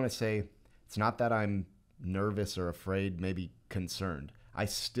 I don't want to say, it's not that I'm nervous or afraid, maybe concerned. I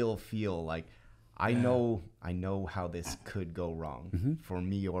still feel like I know how this could go wrong for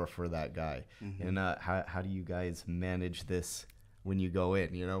me or for that guy. And how do you guys manage this when you go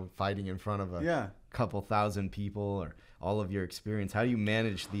in, fighting in front of a couple thousand people, or all of your experience? How do you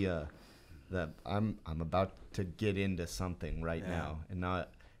manage the I'm about to get into something right now, and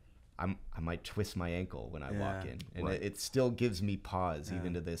not I might twist my ankle when I walk in, and it still gives me pause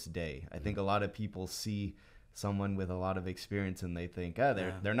even to this day. I think a lot of people see someone with a lot of experience and they think,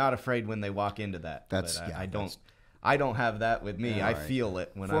 they're not afraid when they walk into that. I don't have that with me. I feel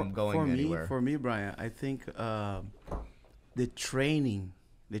it when I'm going anywhere. For me, Brian, I think the training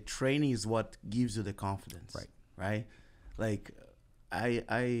is what gives you the confidence. Right? Like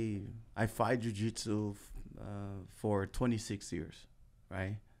I fight jiu-jitsu for 26 years,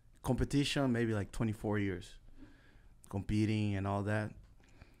 right? Competition, maybe like 24 years, competing and all that.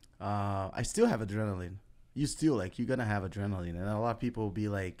 I still have adrenaline. You're gonna have adrenaline, and a lot of people will be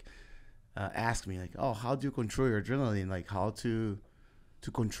like, ask me like, oh, how do you control your adrenaline? Like how to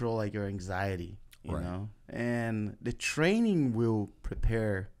control like your anxiety, you know? And the training will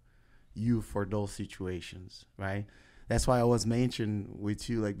prepare you for those situations, right? That's why I was mentioning with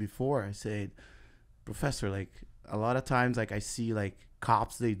you like before. I said, Professor, like a lot of times like I see like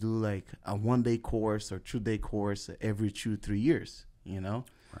cops, they do like a 1-day course or 2-day course every 2-3 years,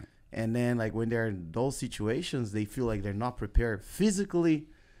 And then like when they're in those situations, they feel like they're not prepared physically,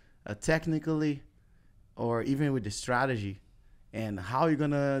 technically, or even with the strategy. And how are you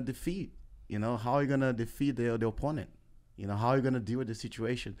going to defeat, how are you going to defeat the opponent? How are you going to deal with the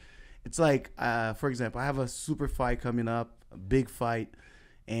situation? It's like, for example, I have a super fight coming up, a big fight,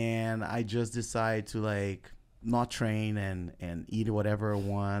 and I just decide to like not train and eat whatever I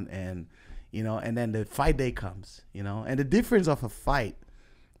want. And, and then the fight day comes, and the difference of a fight,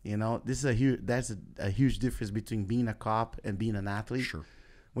 this is that's a huge difference between being a cop and being an athlete. Sure.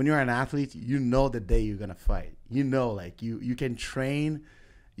 When you're an athlete, the day you're going to fight. Like you can train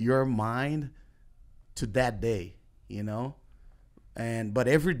your mind to that day, but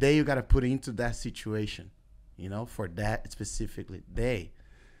every day you got to put into that situation, for that specifically day.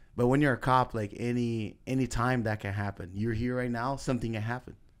 But when you're a cop, like any time that can happen. You're here right now, something can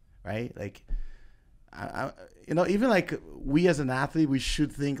happen, right? Like even like we as an athlete, we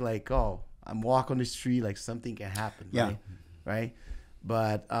should think like, oh, I'm walking on the street, like something can happen. Right?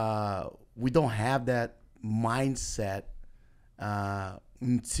 But we don't have that mindset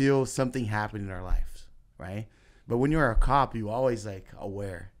until something happened in our lives, right? But when you're a cop, you always like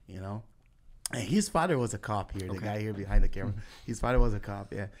aware, And his father was a cop here, the guy here behind the camera. His father was a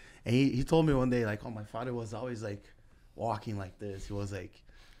cop, And he told me one day, like, oh, my father was always like walking like this. He was like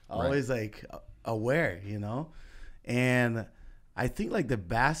always like aware, And I think like the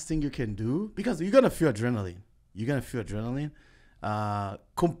best thing you can do, because you're gonna feel adrenaline.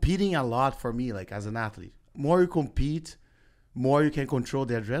 competing a lot for me, like as an athlete. More you compete, more you can control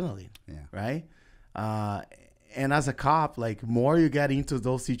the adrenaline, right? And as a cop, like more you get into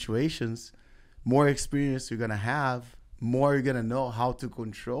those situations, more experience you're gonna have, more you're gonna know how to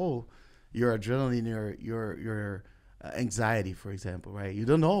control your adrenaline, your anxiety, for example, right? You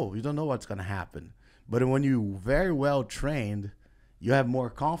don't know what's gonna happen, but when you very well trained, you have more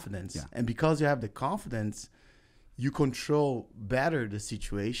confidence, and because you have the confidence, you control better the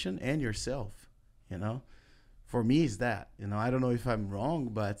situation and yourself. You know, for me, it's that. You know, I don't know if I'm wrong,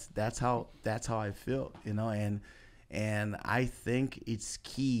 but that's how I feel. You know, and I think it's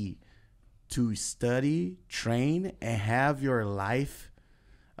key to study, train, and have your life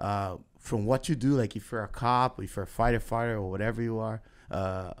from what you do. Like if you're a cop, if you're a firefighter, or whatever you are,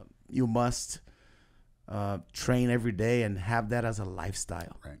 you must train every day and have that as a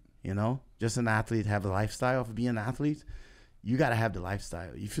lifestyle. Right. You know, just an athlete have a lifestyle of being an athlete. You got to have the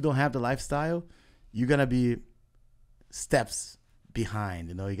lifestyle. If you don't have the lifestyle, you're going to be steps behind.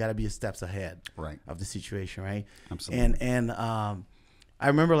 You know, you got to be steps ahead of the situation, right? Absolutely. And I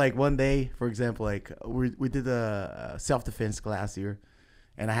remember like one day, for example, like we did a self-defense class here,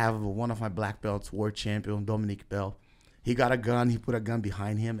 and I have one of my black belts, world champion, Dominique Bell. He got a gun. He put a gun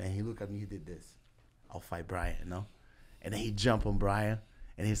behind him, and he looked at me. He did this. I'll fight Brian, you know? And then he jumped on Brian,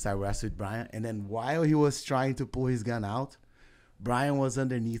 and he started wrestling with Brian. And then while he was trying to pull his gun out, Brian was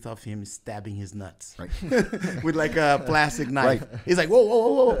underneath of him stabbing his nuts with like a plastic knife. He's like, whoa, whoa,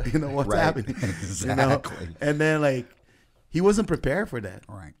 whoa, whoa. You know, what's happening? Exactly. You know? And then like, he wasn't prepared for that.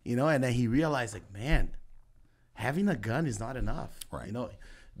 Right. You know, and then he realized like, man, having a gun is not enough. Right. You know,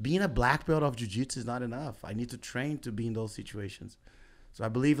 being a black belt of jiu-jitsu is not enough. I need to train to be in those situations. So I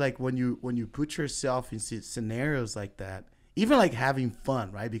believe like when you put yourself in scenarios like that, even like having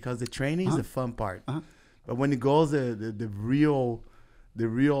fun, right? Because the training is the fun part. But when it goes the real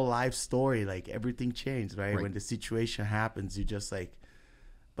life story, like everything changed, right? When the situation happens, you just like,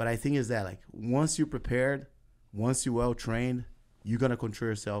 but I think is that like once you're prepared, once you're well trained, you're gonna control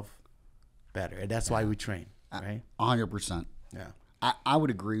yourself better. And that's why we train, right? 100%. Yeah. I would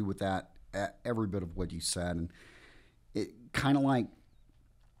agree with that, every bit of what you said. And it kind of like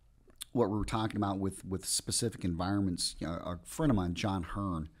what we were talking about with specific environments. You know, a friend of mine, John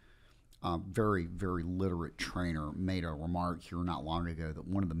Hearn, very, very literate trainer, made a remark here not long ago that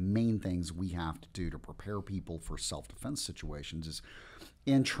one of the main things we have to do to prepare people for self-defense situations is,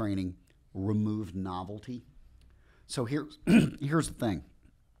 in training, remove novelty. So here's the thing.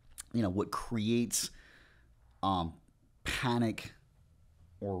 You know, what creates panic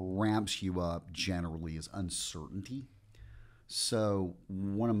or ramps you up generally is uncertainty. So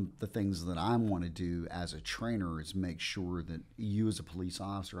one of the things that I want to do as a trainer is make sure that you as a police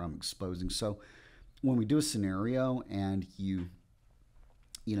officer, I'm exposing. So when we do a scenario and you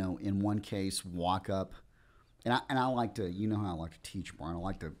know, in one case walk up, and I like to, you know how I like to teach, Brian. I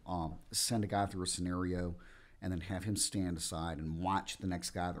like to send a guy through a scenario and then have him stand aside and watch the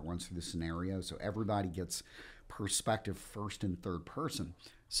next guy that runs through the scenario. So everybody gets perspective first and third person.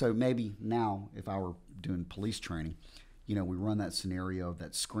 So maybe now, if I were doing police training, you know, we run that scenario of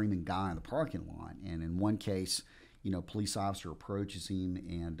that screaming guy in the parking lot. And in one case, you know, police officer approaches him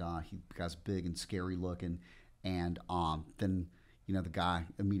and he guy's big and scary looking. And then, you know, the guy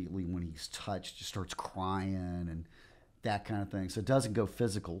immediately when he's touched just starts crying and that kind of thing. So it doesn't go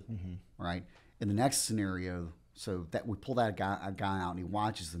physical, right? In the next scenario, so that we pull that guy out and he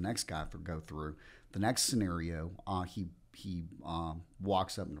watches the next guy go through. The next scenario, he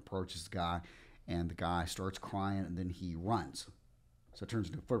walks up and approaches the guy, and the guy starts crying, and then he runs. So it turns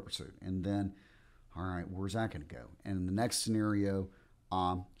into a foot pursuit. And then, all right, where's that going to go? And in the next scenario,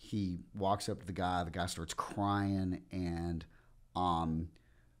 he walks up to the guy starts crying, and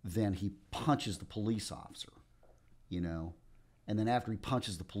then he punches the police officer, you know. And then after he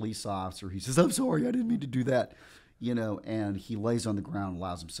punches the police officer, he says, "I'm sorry, I didn't mean to do that," you know, and he lays on the ground and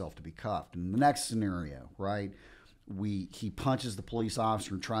allows himself to be cuffed. And in the next scenario, right, he punches the police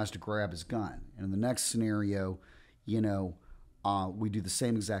officer and tries to grab his gun. And in the next scenario, you know, we do the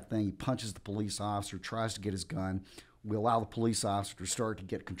same exact thing. He punches the police officer, tries to get his gun. We allow the police officer to start to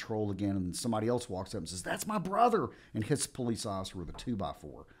get control again, and then somebody else walks up and says, "That's my brother," and hits the police officer with a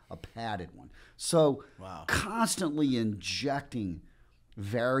 2x4, a padded one. So constantly injecting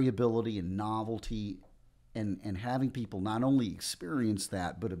variability and novelty and having people not only experience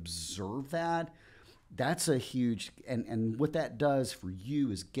that but observe that, that's a huge, and what that does for you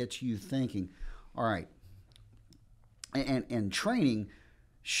is gets you thinking, all right, and training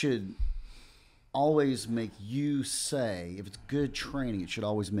should always make you say, if it's good training, it should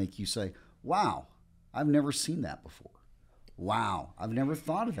always make you say, "Wow, I've never seen that before." wow, I've never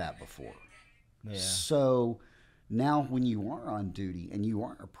thought of that before. Yeah. So now when you are on duty and you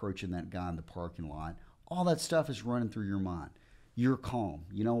are approaching that guy in the parking lot, all that stuff is running through your mind. You're calm.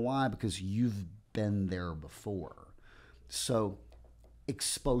 You know why? Because you've been there before. So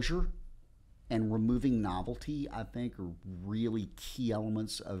exposure and removing novelty, I think, are really key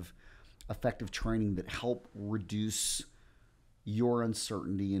elements of effective training that help reduce your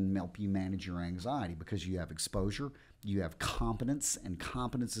uncertainty and help you manage your anxiety, because you have exposure, you have competence, and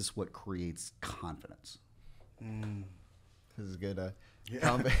competence is what creates confidence. This is good.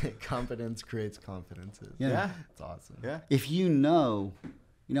 Yeah. Competence creates confidence. Yeah. It's awesome. Yeah. If you know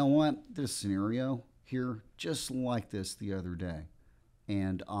what, this scenario here, just like this the other day,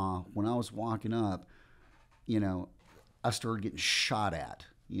 and when I was walking up, I started getting shot at,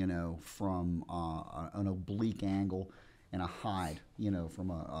 from an oblique angle and a hide,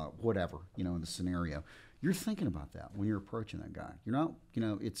 from a whatever, in the scenario. You're thinking about that when you're approaching that guy. You're not,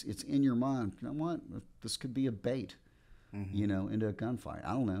 it's in your mind. You know what? This could be a bait, into a gunfight.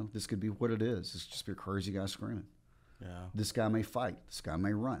 I don't know. This could be what it is. It's just be a crazy guy screaming. Yeah. This guy may fight. This guy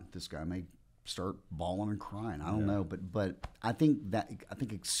may run. This guy may start bawling and crying. I don't know. But I think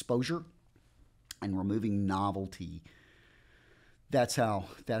exposure and removing novelty, that's how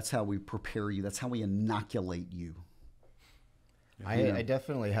we prepare you. That's how we inoculate you. I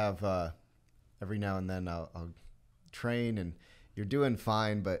definitely have every now and then I'll train and you're doing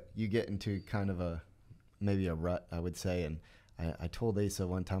fine, but you get into kind of maybe a rut, I would say. And I told Asa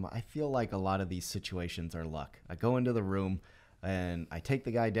one time, I feel like a lot of these situations are luck. I go into the room and I take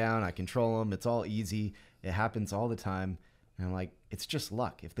the guy down, I control him, it's all easy, it happens all the time. And I'm like, it's just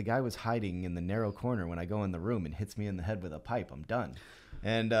luck. If the guy was hiding in the narrow corner when I go in the room and hits me in the head with a pipe, I'm done.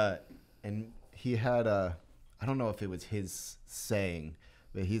 And he had I don't know if it was his saying,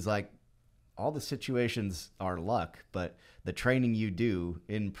 but he's like, all the situations are luck, but the training you do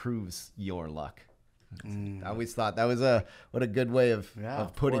improves your luck. I always thought that was what a good way of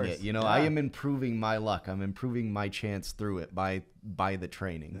putting it. I am improving my luck. I'm improving my chance through it by the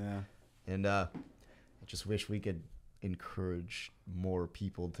training. Yeah. And I just wish we could encourage more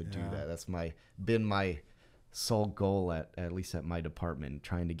people to do that. That's been my sole goal at least at my department,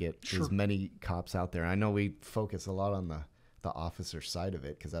 trying to get as many cops out there. I know we focus a lot on the officer side of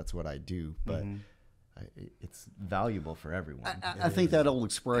it because that's what I do, but it's valuable for everyone. I think that old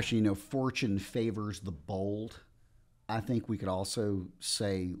expression, fortune favors the bold. I think we could also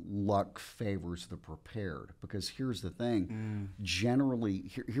say luck favors the prepared, because here's the thing.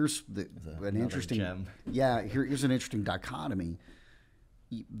 Generally, here's an interesting gem. Here's an interesting dichotomy.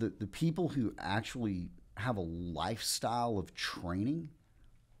 The people who actually have a lifestyle of training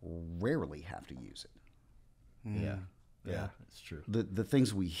rarely have to use it. Yeah, it's true. The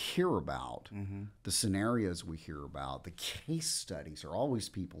things we hear about, the scenarios we hear about, the case studies are always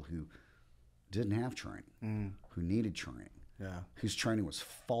people who didn't have training, who needed training, whose training was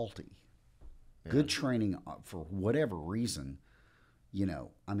faulty. Good training for whatever reason,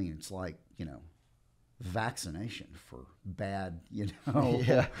 it's like, vaccination for bad,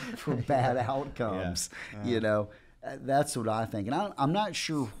 for bad outcomes, That's what I think. And I'm not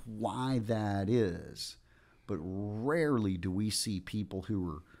sure why that is. But rarely do we see people who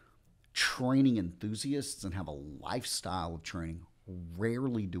are training enthusiasts and have a lifestyle of training.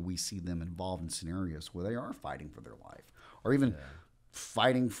 Rarely do we see them involved in scenarios where they are fighting for their life, or even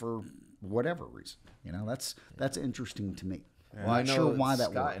fighting for whatever reason. That's interesting to me. Well, I'm not sure why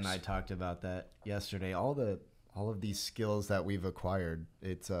that Scott works. and I talked about that yesterday. All of these skills that we've acquired,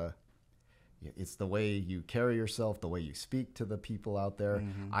 it's the way you carry yourself, the way you speak to the people out there.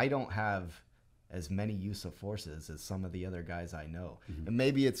 I don't have as many use of forces as some of the other guys I know. And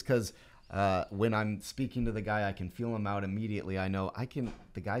maybe it's because when I'm speaking to the guy, I can feel him out immediately. I know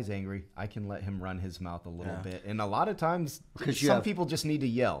the guy's angry. I can let him run his mouth a little bit. And a lot of times, some people just need to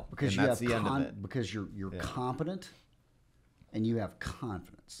yell. Because and that's the end of it. Because you're competent and you have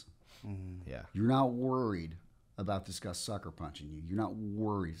confidence. Yeah. You're not worried about this guy sucker punching you. You're not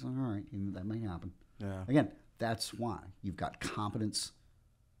worried. It's like, all right, that may happen. Yeah. Again, that's why you've got competence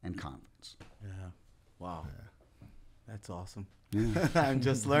and confidence. Yeah. Wow. That's awesome. Yeah. I'm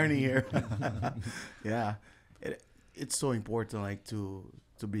just learning here. Yeah. It's so important, like, to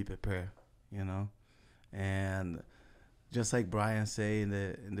be prepared, and just like Brian said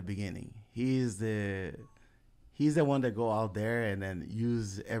in the beginning, he's the one that go out there and then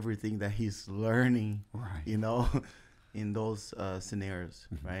use everything that he's learning, right, in those scenarios,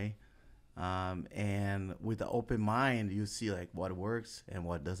 right? And with the open mind, you see like what works and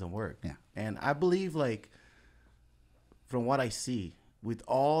what doesn't work. Yeah. And I believe, like, from what I see, with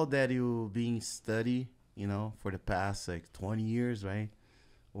all that you being studied you know, for the past like 20 years, right,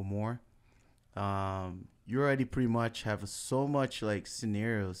 or more, you already pretty much have so much like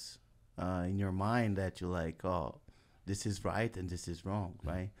scenarios in your mind that you're like, oh, this is right and this is wrong,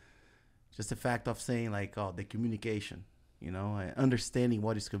 right? Just the fact of saying like, oh, the communication, you know, understanding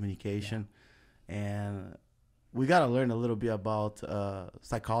what is communication. And we got to learn a little bit about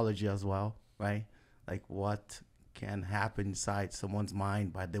psychology as well, right? Like what can happen inside someone's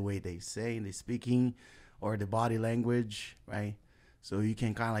mind by the way they say and they speaking or the body language, right? So you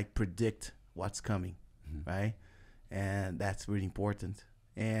can kind of like predict what's coming, right? And that's really important.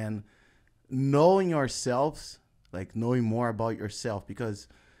 And knowing ourselves, like knowing more about yourself, because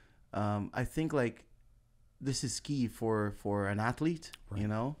I think like this is key for an athlete, you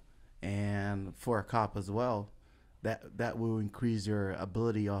know, and for a cop as well. That will increase your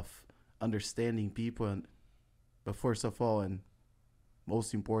ability of understanding people, but first of all, and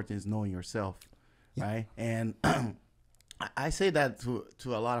most important, is knowing yourself, right? And I say that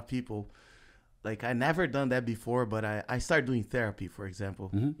to a lot of people. Like I never done that before, but I started doing therapy, for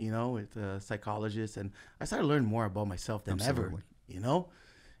example, you know, with a psychologist, and I started learning more about myself than ever, you know.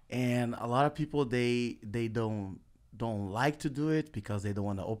 And a lot of people they don't like to do it because they don't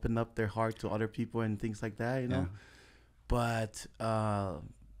want to open up their heart to other people and things like that, you know. But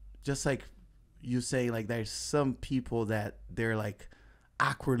just like you say, like there's some people that they're like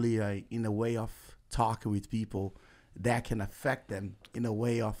awkwardly in a way of talking with people that can affect them in a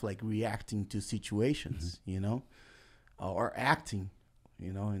way of like reacting to situations, you know, or acting,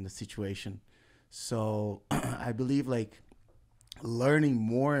 you know, in the situation. So I believe like learning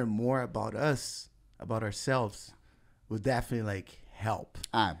more and more about us, about ourselves, would definitely like help,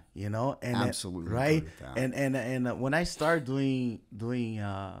 you know, and absolutely right. Agree with that. And when I started doing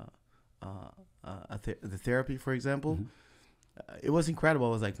the therapy, for example, it was incredible. I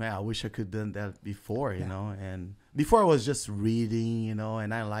was like, man, I wish I could have done that before, you know. And before I was just reading, you know,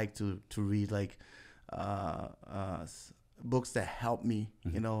 and I like to read like books that help me,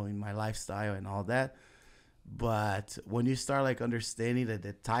 you know, in my lifestyle and all that. But when you start like understanding that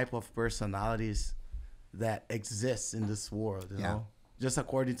the type of personalities that exists in this world, you know, just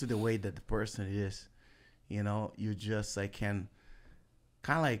according to the way that the person is, you know, you just like can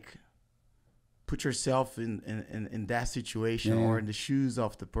kind of like put yourself in that situation or in the shoes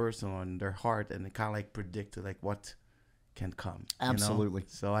of the person or in their heart, and kind of like predict like what can come. Absolutely. You know?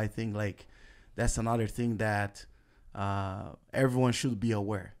 So I think like that's another thing that everyone should be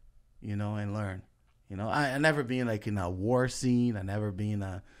aware, you know, and learn. You know, I never been like in a war scene. I never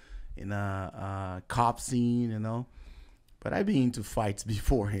been in a cop scene, you know, but I've been into fights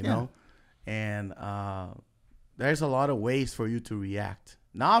before, you know, and there's a lot of ways for you to react.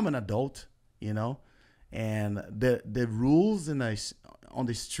 Now I'm an adult, you know, and the rules on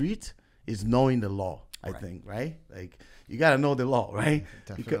the street is knowing the law. I think, right? Like you gotta know the law, right?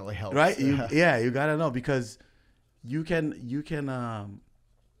 Definitely helps, right? You gotta know, because you can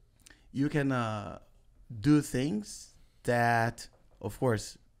do things that, of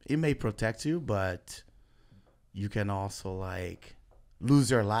course, it may protect you, but you can also like lose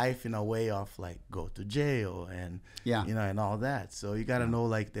your life in a way of like go to jail and you know, and all that. So you got to know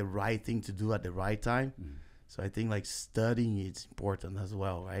like the right thing to do at the right time. So I think like studying is important as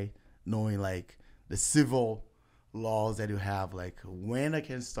well, right? Knowing like the civil laws that you have, like when I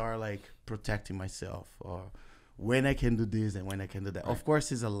can start like protecting myself, or when I can do this and when I can do that. Of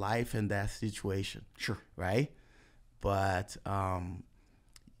course, it's a life and death situation. Sure. Right? But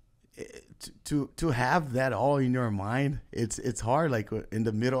to have that all in your mind, it's hard, like in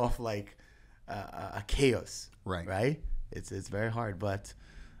the middle of like a chaos. Right? It's very hard. But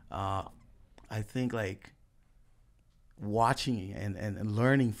I think like watching and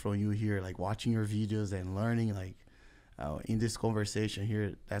learning from you here, like watching your videos and learning like in this conversation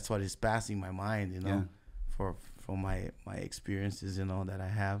here, that's what is passing my mind, you know, from my experiences, you know, that I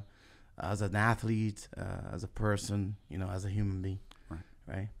have as an athlete, as a person, you know, as a human being,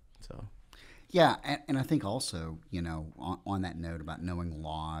 right? So, yeah, and I think also, you know, on that note about knowing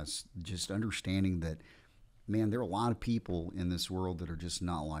laws, just understanding that, man, there are a lot of people in this world that are just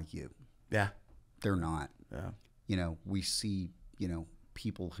not like you. Yeah, they're not. Yeah, you know, we see, you know,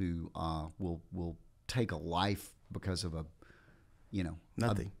 people who will take a life because of a, you know,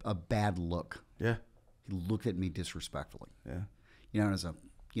 a bad look. Yeah. He looked at me disrespectfully. Yeah. You know, as a,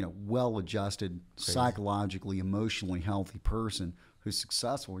 you know, well-adjusted, psychologically, emotionally healthy person who's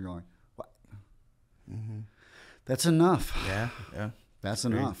successful, you're like, what? That's enough. Yeah. That's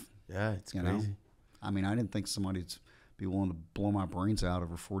enough. Yeah, it's crazy. Know? I mean, I didn't think somebody'd be willing to blow my brains out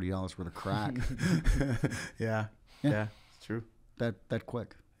over $40 worth of crack. Yeah, it's true. That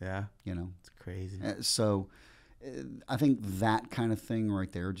quick. Yeah. You know, It's crazy. So I think that kind of thing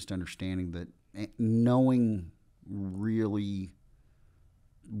right there, just understanding that, knowing really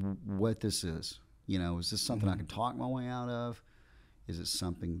what this is. You know, is this something I can talk my way out of? Is it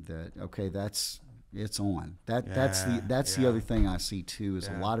something that, okay, it's on. That's the other thing I see too, is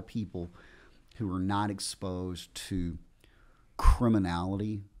a lot of people who are not exposed to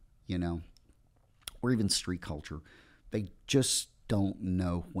criminality, you know, or even street culture, they just don't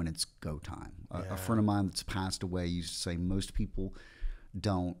know when it's go time. A friend of mine that's passed away used to say most people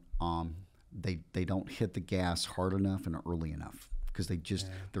don't they don't hit the gas hard enough and early enough, because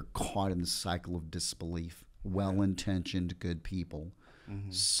they're caught in the cycle of disbelief. Well-intentioned, good people.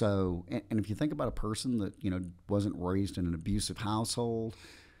 Mm-hmm. So, and if you think about a person that, you know, wasn't raised in an abusive household,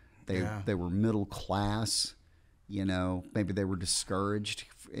 they were middle class, you know, maybe they were discouraged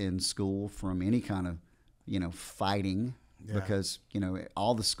in school from any kind of, you know, fighting, because, you know,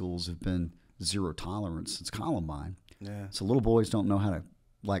 all the schools have been zero tolerance since Columbine. Yeah. So little boys don't know how to,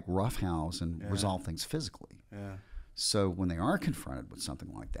 like, roughhouse and resolve things physically. Yeah. So when they are confronted with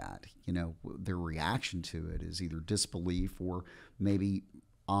something like that, you know, their reaction to it is either disbelief or maybe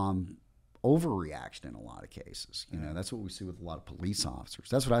overreaction in a lot of cases. You know, that's what we see with a lot of police officers.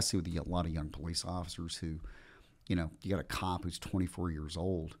 That's what I see with a lot of young police officers who, you know, you got a cop who's 24 years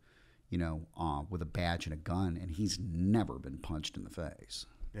old, you know, with a badge and a gun, and he's never been punched in the face.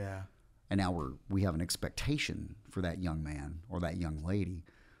 Yeah. And now we have an expectation for that young man or that young lady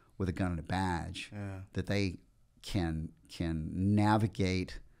with a gun and a badge that they can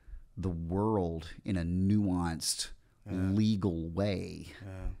navigate the world in a nuanced, legal way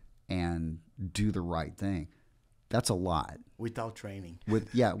and do the right thing. That's a lot. Without training.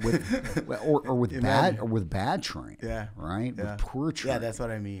 With bad training. Yeah. Right? Yeah. With poor training. Yeah, that's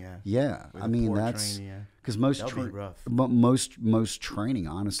what I mean. Yeah. Yeah. With I mean, that's because most training,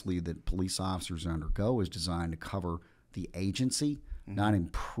 honestly, that police officers undergo is designed to cover the agency, not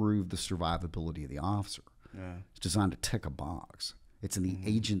improve the survivability of the officer. Yeah. It's designed to tick a box. It's in the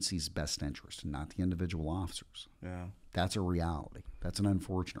agency's best interest, and not the individual officers. Yeah. That's a reality. That's an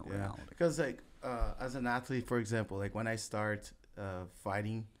unfortunate reality. Because, like, as an athlete, for example, like when I start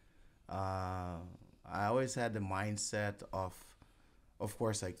fighting, I always had the mindset of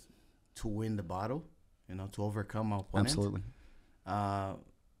course, like, to win the battle, you know, to overcome my opponent. Absolutely.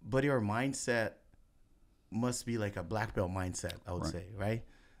 But your mindset must be like a black belt mindset, I would say, right?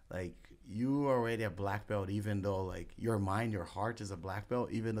 Like, you are already a black belt, even though, like, your mind, your heart is a black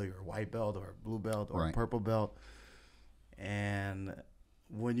belt, even though you're a white belt or a blue belt or a purple belt. And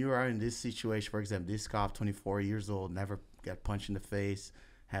when you are in this situation, for example, this cop, 24 years old, never got punched in the face,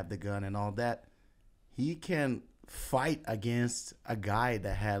 have the gun and all that, he can fight against a guy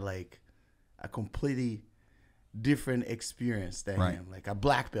that had, like, a completely different experience than him, like a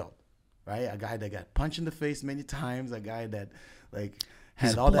black belt, right? A guy that got punched in the face many times, a guy that, like,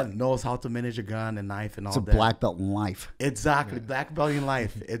 has all that, knows how to manage a gun and knife and all that. It's a black belt in life. Exactly. Yeah. Black belt in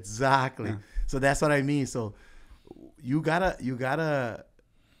life. Exactly. Yeah. So that's what I mean. So you gotta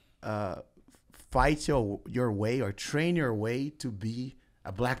fight your way or train your way to be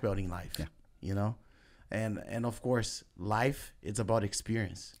a black belt in life. Yeah. You know? And of course, life, it's about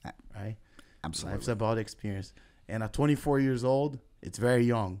experience, right? Absolutely. Life's about experience. And at 24 years old, it's very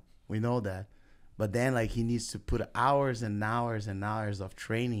young. We know that. But then, like, he needs to put hours and hours and hours of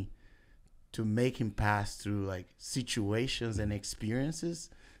training to make him pass through, like, situations and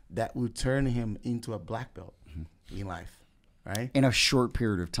experiences that will turn him into a black belt in life, right? In a short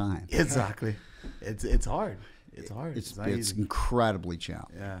period of time. Exactly. It's hard. It's hard. It's incredibly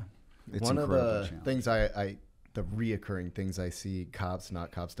challenging. Yeah. It's one of the things the reoccurring things I see, cops,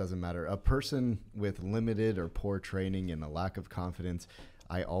 not cops, doesn't matter. A person with limited or poor training and a lack of confidence,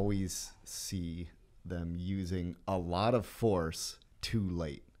 I always see them using a lot of force too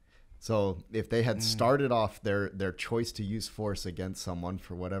late. So if they had started off their choice to use force against someone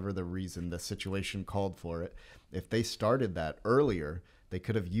for whatever the reason, the situation called for it, if they started that earlier, they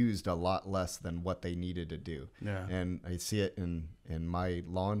could have used a lot less than what they needed to do. Yeah. And I see it in my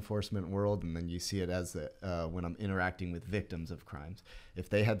law enforcement world, and then you see it as when I'm interacting with victims of crimes. If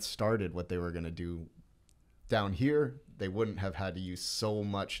they had started what they were going to do down here, they wouldn't have had to use so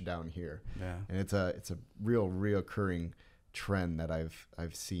much down here. Yeah. And it's a real reoccurring trend that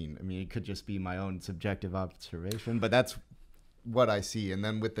I've seen. I mean, it could just be my own subjective observation, but that's what I see. And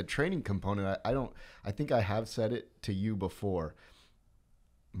then with the training component, I think I have said it to you before.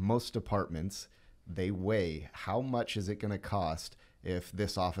 Most departments, they weigh how much is it going to cost if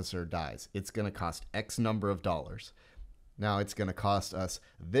this officer dies. It's going to cost X number of dollars. Now it's going to cost us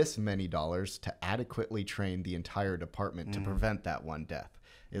this many dollars to adequately train the entire department to prevent that one death.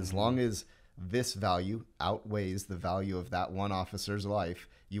 As long as this value outweighs the value of that one officer's life,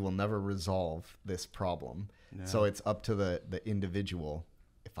 you will never resolve this problem. Yeah. So it's up to the individual.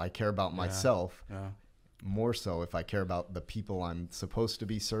 If I care about myself, more so if I care about the people I'm supposed to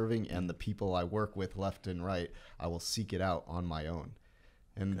be serving and the people I work with left and right, I will seek it out on my own.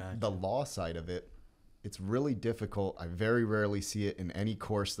 And the law side of it, it's really difficult. I very rarely see it in any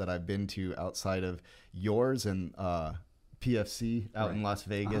course that I've been to outside of yours and PFC out in Las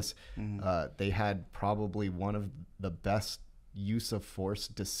Vegas. They had probably one of the best use of force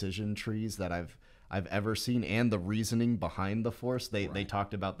decision trees that I've ever seen, and the reasoning behind the force. They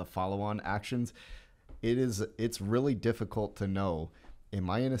talked about the follow-on actions. It's really difficult to know, am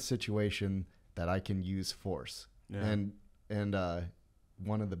I in a situation that I can use force? And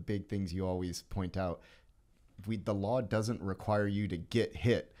one of the big things you always point out, the law doesn't require you to get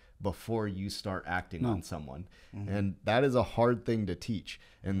hit before you start acting on someone. And that is a hard thing to teach.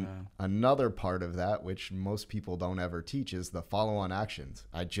 And another part of that, which most people don't ever teach, is the follow-on actions.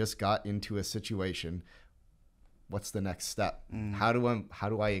 I just got into a situation. What's the next step? How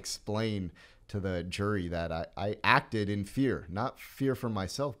do I explain to the jury that I acted in fear, not fear for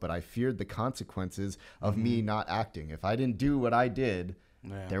myself, but I feared the consequences of me not acting. If I didn't do what I did,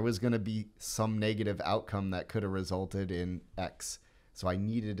 there was going to be some negative outcome that could have resulted in X. So I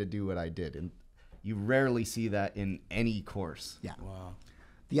needed to do what I did. And you rarely see that in any course. Yeah. Wow.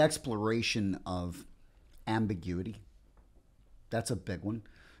 The exploration of ambiguity, that's a big one.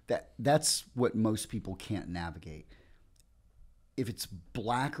 That's what most people can't navigate. If it's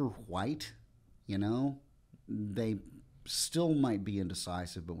black or white, they still might be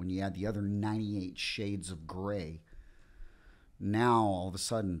indecisive, but when you add the other 98 shades of gray, now all of a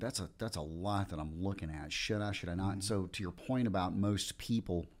sudden that's a lot that I'm looking at. Should I not? And so to your point about most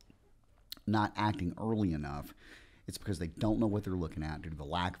people not acting early enough, it's because they don't know what they're looking at due to the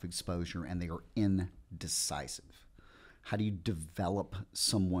lack of exposure, and they are indecisive. How do you develop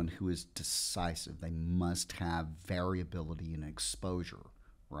someone who is decisive? They must have variability and exposure,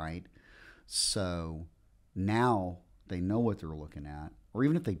 right? So now they know what they're looking at, or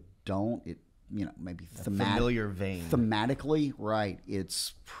even if they don't, maybe familiar vein. Thematically, right,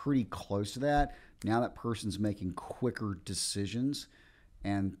 it's pretty close to that. Now that person's making quicker decisions,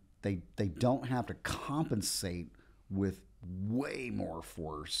 and they don't have to compensate with way more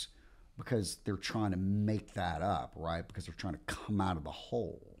force because they're trying to make that up, right? Because they're trying to come out of the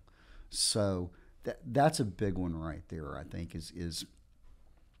hole. So that's a big one right there, I think, is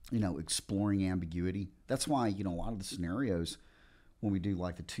exploring ambiguity. That's why, a lot of the scenarios when we do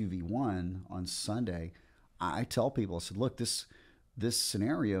like the 2v1 on Sunday, I tell people, I said, look, this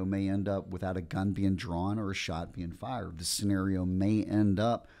scenario may end up without a gun being drawn or a shot being fired. This scenario may end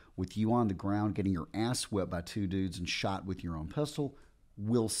up with you on the ground getting your ass whipped by two dudes and shot with your own pistol.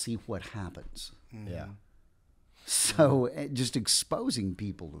 We'll see what happens. Yeah. So just exposing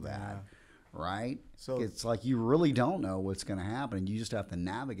people to that, right? So it's like you really don't know what's going to happen, and you just have to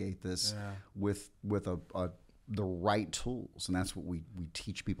navigate this with the right tools, and that's what we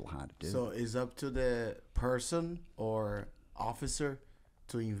teach people how to do. So it's up to the person or officer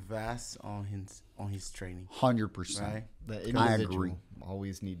to invest on his training. 100%. Right? The individual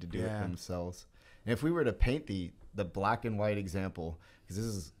always need to do it themselves. And if we were to paint the black and white example,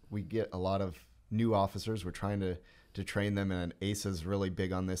 because we get a lot of new officers, we're trying to train them, and ASA's really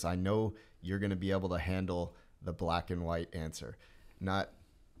big on this. I know you're going to be able to handle the black and white answer. Not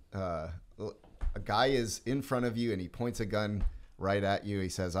a guy is in front of you and he points a gun right at you. He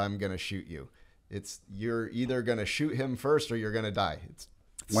says, "I'm going to shoot you." You're either going to shoot him first or you're going to die. It's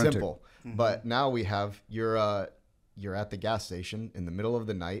simple. But now we have you're at the gas station in the middle of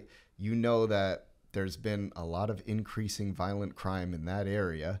the night. You know that there's been a lot of increasing violent crime in that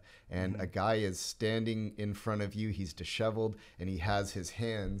area, and a guy is standing in front of you. He's disheveled and he has his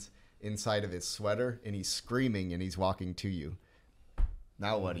hands inside of his sweater and he's screaming and he's walking to you.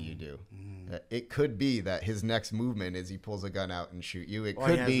 Now what do you do? It could be that his next movement is he pulls a gun out and shoot you. It or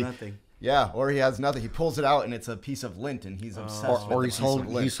could he has be nothing. Yeah, or he has nothing. He pulls it out and it's a piece of lint and he's obsessed with or the he's piece of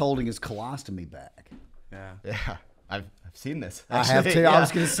lint. he's holding his colostomy bag. Yeah. I've seen this. I have too. I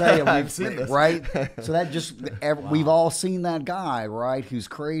was going to say, I've seen this. Right? So that just, we've all seen that guy, right? Who's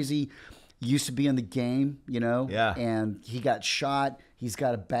crazy, used to be in the game, Yeah. And he got shot. He's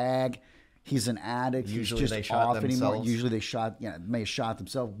got a bag. He's an addict. Usually He's they just shot off anymore. themselves. Usually they may have shot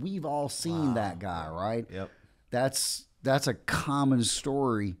themselves. We've all seen that guy, right? Yep. That's a common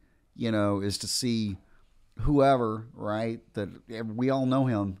story, is to see whoever, right? That we all know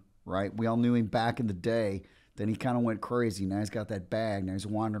him, right? We all knew him back in the day. Then he kind of went crazy. Now he's got that bag. Now he's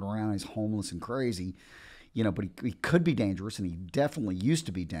wandering around. He's homeless and crazy. but he could be dangerous, and he definitely used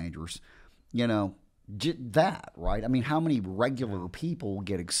to be dangerous. That, right? I mean, how many regular people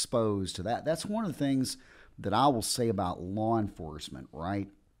get exposed to that? That's one of the things that I will say about law enforcement, right?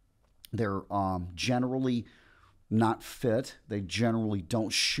 They're generally not fit. They generally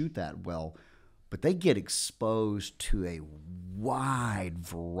don't shoot that well, but they get exposed to a wide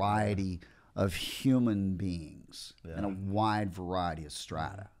variety of human beings and a wide variety of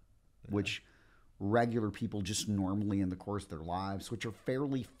strata, which regular people just normally in the course of their lives, which are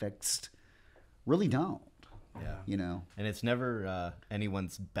fairly fixed, really don't. And it's never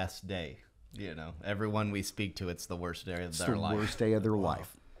anyone's best day. Everyone we speak to, it's the worst day of their life. It's the worst day of their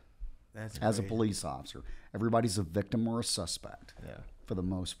life. That's as a crazy. police officer. Everybody's a victim or a suspect for the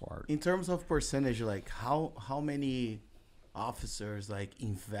most part. In terms of percentage, like how many officers like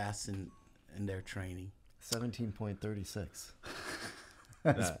invest in their training? 17.36.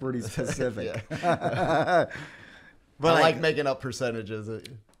 That's pretty specific. But I like making up percentages.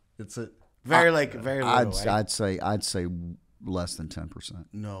 It's a very little. I'd say less than 10%.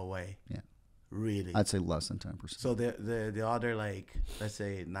 No way. Yeah. Really? I'd say less than 10%. So the other, like, let's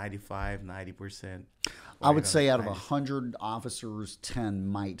say 95, 90%. I would say out of 100 officers, 10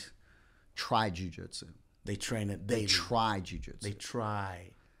 might try jiu-jitsu. They train it daily. They try jiu-jitsu. They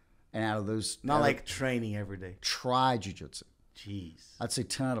try. And out of those... Not like training every day. Try jiu-jitsu. Jeez. I'd say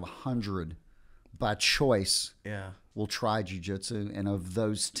 10 out of 100 by choice will try jiu-jitsu. And of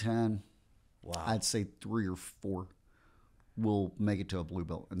those 10, I'd say 3 or 4 will make it to a blue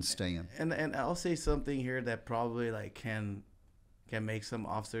belt and stay in. And I'll say something here that probably like can make some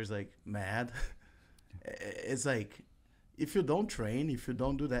officers like mad. It's like, if you don't train, if you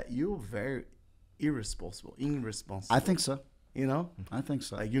don't do that, you're very irresponsible. I think so. I think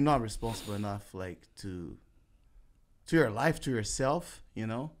so. Like, you're not responsible enough, like, to your life, to yourself,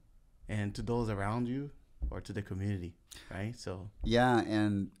 and to those around you or to the community, right? So yeah,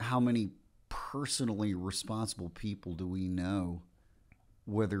 and how many personally responsible people do we know,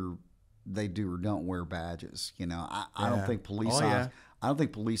 whether they do or don't wear badges? I don't think I don't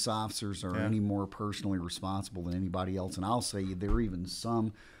think police officers are any more personally responsible than anybody else. And I'll say there are even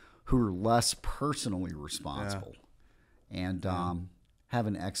some who are less personally responsible and have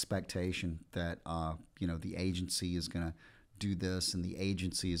an expectation that the agency is going to do this and the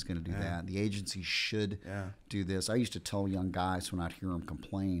agency is going to do that. The agency should do this. I used to tell young guys when I'd hear them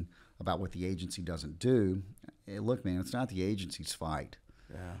complain about what the agency doesn't do, hey, look, man, it's not the agency's fight.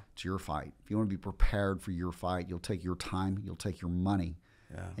 It's your fight. If you want to be prepared for your fight, you'll take your time, you'll take your money,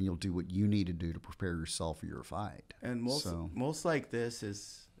 and you'll do what you need to do to prepare yourself for your fight. And most like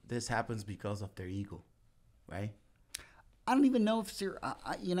this happens because of their ego, right? I don't even know if it's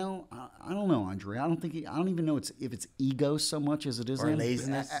I don't know, Andre. I don't even know if it's ego so much as it is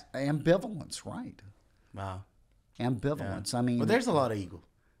laziness, ambivalence, right? Wow, ambivalence. I mean, but there's a lot of ego.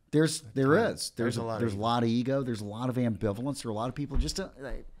 There's a lot of ego. There's a lot of ambivalence. There are a lot of people just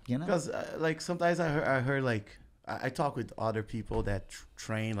because like sometimes I heard like I talk with other people that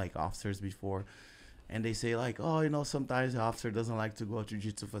train like officers before, and they say like, oh, sometimes the officer doesn't like to go to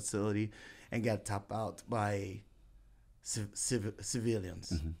jiu-jitsu facility and get tapped out by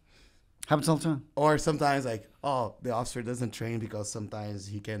civilians. Mm-hmm. Happens all the time. Or sometimes like, oh, the officer doesn't train because sometimes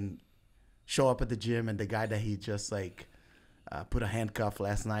he can show up at the gym and the guy that he just like put a handcuff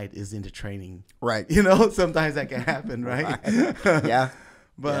last night is into training. Right. Sometimes that can happen, right? Yeah.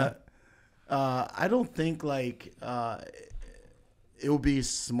 But I don't think like it will be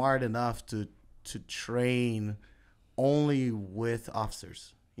smart enough to train only with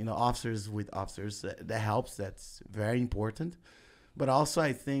officers. Officers with officers. That helps. That's very important. But also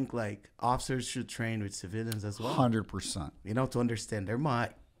I think like officers should train with civilians as well. 100%. To understand their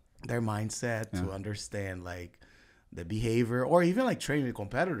mindset, to understand like the behavior, or even like training with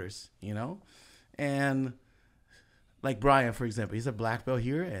competitors, and like Brian, for example, he's a black belt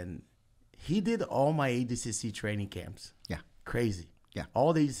here, and he did all my ADCC training camps. Yeah. Crazy. Yeah.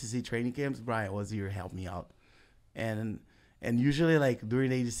 All the ADCC training camps, Brian was here to help me out. And usually like during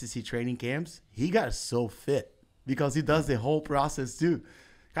the ADCC training camps, he got so fit because he does the whole process too.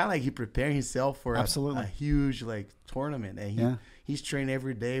 Kind of like he prepared himself for a huge like tournament, and he's trained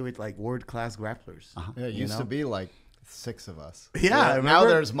every day with like world-class grapplers. Yeah, it used to be like 6 of us. Yeah, now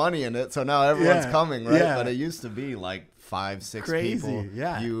there's money in it, so now everyone's coming, right? Yeah. But it used to be like 5, 6 Crazy, people.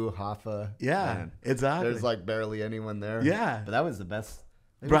 yeah. You, Hoffa. Yeah, exactly. There's like barely anyone there. Yeah. But that was the best.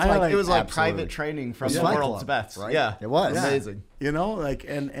 Brian, It was like absolutely. private training from the Fight world's Club, best. right? Yeah. It was. Amazing. Like,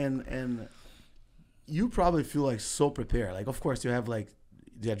 and you probably feel like so prepared. Like, of course, you have like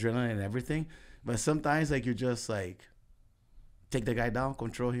the adrenaline and everything, but sometimes like you just like take the guy down,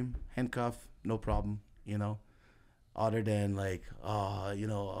 control him, handcuff, no problem. you know, other than like, you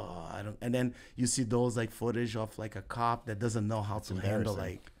know, I don't. And then you see those like footage of like a cop that doesn't know how to handle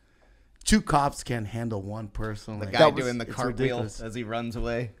like. Two cops can't handle one person. The like, guy doing the cartwheel ridiculous. as he runs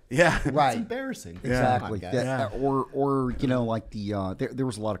away. Yeah, Right. It's embarrassing. Exactly. Come on, guys. Or you know, like the there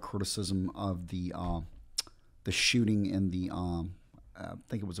was a lot of criticism of the shooting in the I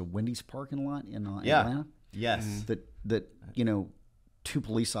think it was a Wendy's parking lot in Atlanta. Yes. That you know, two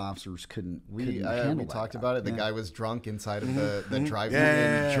police officers couldn't We handle that talked guy. about it. The guy was drunk inside of the drive-thru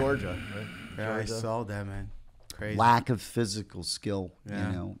in Georgia. Right? yeah, I saw that, man. Crazy. Lack of physical skill. Yeah.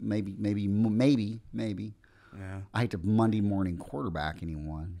 You know, maybe. Yeah. I hate to Monday morning quarterback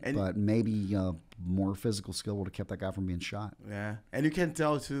anyone, And- but maybe more physical skill would have kept that guy from being shot. Yeah, and you can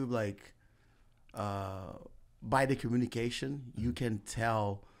tell too, like, by the communication, you can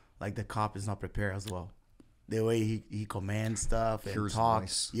tell like the cop is not prepared as well. The way he commands stuff and Hears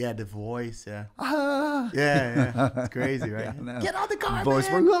talks. voice. Yeah, the voice. Yeah. Ah! Yeah. It's crazy, right? I know. Get out the car, Voice,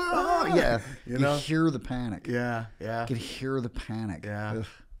 man! ah! Yeah, You know? hear the panic. Yeah. Yeah. You can hear the panic. Yeah. Ugh,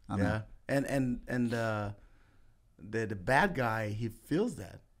 I know. Yeah. And the bad guy, he feels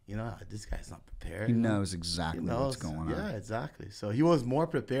that. You know, this guy's not prepared. He knows exactly He knows. what's going on. Yeah, exactly. So he was more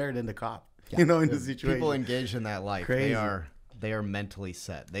prepared than the cop. You know, in the situation. People engaged in that life, Crazy. they are mentally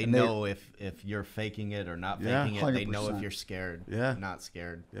set. They And know if you're faking it or not Yeah, faking it. They know 100%. if you're scared, Yeah. not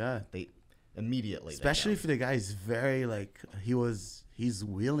scared. Yeah. They immediately. Especially they if the guy is very like he's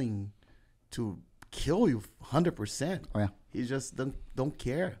willing to kill you 100%. Oh, yeah. He just don't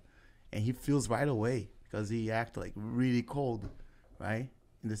care, and he feels right away because he act like really cold, right,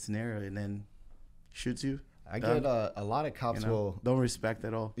 in the scenario, and then shoots you. I get a lot of cops You know, will. don't respect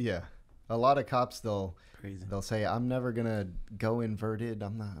at all. Yeah, a lot of cops Crazy. they'll say, I'm never gonna go inverted.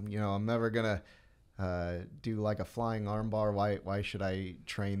 I'm never gonna do like a flying armbar. Why should I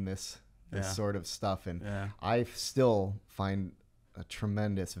train this Yeah. sort of stuff? And Yeah. I still find a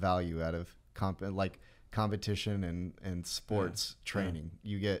tremendous value out of competition and sports training.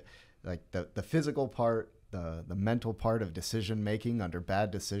 You get like the physical part, the mental part of decision making under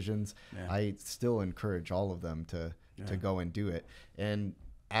bad decisions. Yeah. I still encourage all of them to go and do it and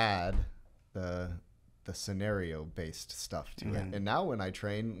add the scenario based stuff to it. And now when I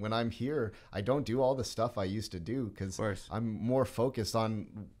train, when I'm here, I don't do all the stuff I used to do because I'm more focused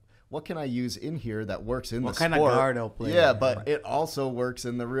on what can I use in here that works in What the kind sport. of guard I'll play. Yeah, but it also works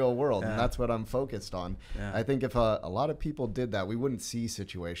in the real world, and Yeah. that's what I'm focused on. Yeah. I think if a lot of people did that, we wouldn't see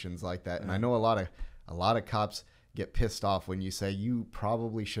situations like that. And I know a lot of cops get pissed off when you say you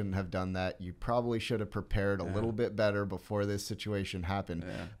probably shouldn't have done that. You probably should have prepared a little bit better before this situation happened.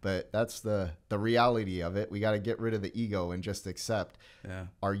 Yeah. But that's the reality of it. We got to get rid of the ego and just accept. Yeah.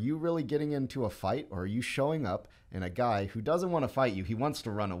 Are you really getting into a fight, or are you showing up and a guy who doesn't want to fight you, he wants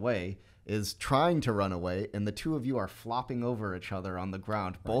to run away, is trying to run away, and the two of you are flopping over each other on the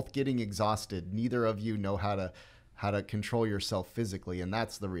ground, both getting exhausted. Neither of you know how to control yourself physically, and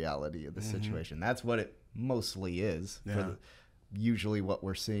that's the reality of the situation. That's what it mostly is. Yeah. Usually what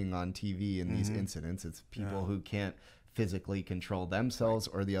we're seeing on TV in these incidents, it's people who can't physically control themselves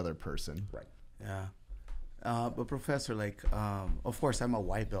or the other person. Right. Yeah. But professor, like, of course, I'm a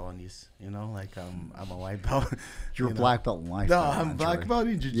white belt on this. You know, like, I'm a white belt. You're you a know. black belt in life. No, though, I'm Andre. black belt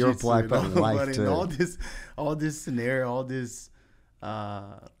in jiu-jitsu. You're a black belt in life, but in too. all this scenario, all this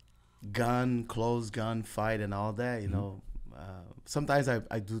closed gun fight and all that, you know, sometimes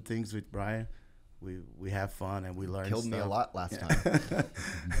I do things with Brian. We have fun and we learn Killed me a stuff. lot last time.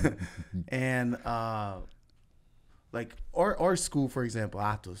 And like our school, for example,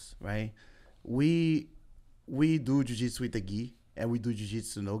 Atos, right? We do jiu-jitsu with the gi and we do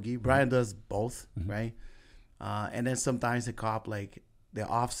jiu-jitsu no gi. Brian does both, right? And then sometimes the cop, like the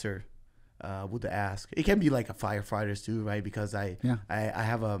officer, would ask. It can be like a firefighters too, right? Because I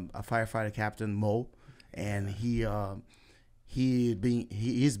have a firefighter captain, Mo, and he has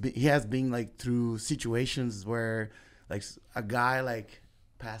been like through situations where like a guy like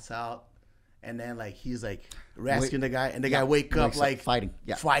pass out and then like he's like rescuing the guy and the guy wake up Wakes up like fighting.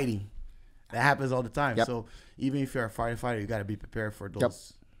 Yeah. fighting. That happens all the time. Yep. So even if you're a firefighter, you got to be prepared for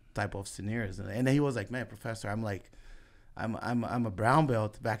those type of scenarios. And then he was like, "Man, professor, I'm a brown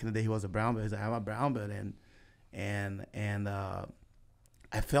belt." Back in the day, he was a brown belt. He's like, "I'm a brown belt," and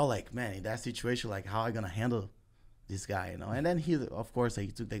I felt like, man, in that situation, like, how am I gonna handle this guy, you know? And then he, of course, like,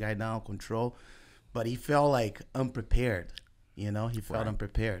 he took the guy down, control, but he felt like unprepared, you know? He felt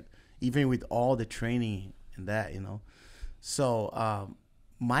unprepared, even with all the training and that, you know? So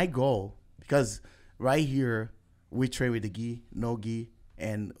my goal, because right here, we train with the gi, no gi,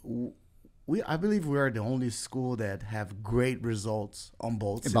 and I believe we are the only school that have great results on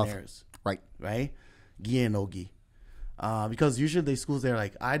both scenarios. Right. Right? gi and no gi. Because usually the schools, they're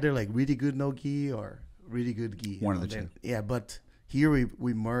like either like really good no gi or really good gi. One of the two. Yeah, but here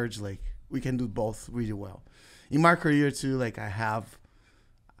we merge, like we can do both really well. In my career too, like I have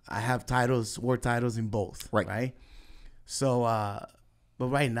titles, world titles in both. Right. So, but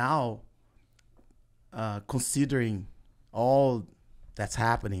right now, considering all that's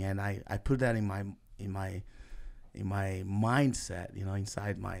happening, and I put that in my mindset,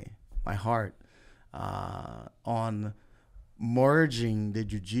 inside my heart, on merging the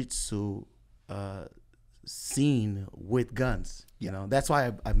jiu-jitsu scene with guns. That's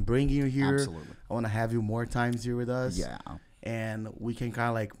why I'm bringing you here. Absolutely. I want to have you more times here with us. Yeah. And we can kind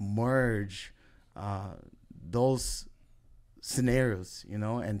of like merge those scenarios,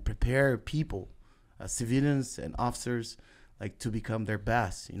 and prepare people, civilians and officers, like to become their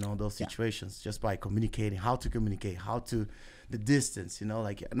best, those situations, just by communicating, how to communicate, the distance,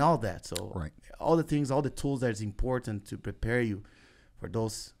 like, and all that. So all the things, all the tools that is important to prepare you for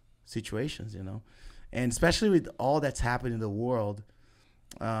those situations, and especially with all that's happening in the world,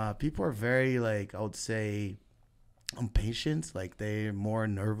 people are very, like, I would say, impatient. Like they're more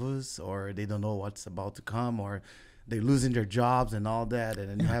nervous, or they don't know what's about to come, or they're losing their jobs and all that. And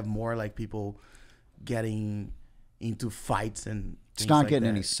then you have more like people getting into fights, and it's not like getting that.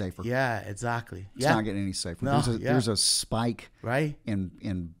 any safer. Yeah, exactly. It's not getting any safer. No, there's a spike right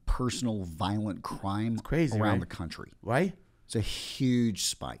in personal violent crime crazy, around right? the country. Right? It's a huge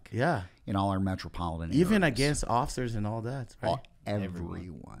spike. Yeah. In all our metropolitan even areas. against officers and all that. Right?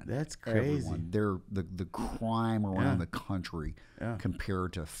 Everyone. That's crazy. Everyone. They're the crime around the country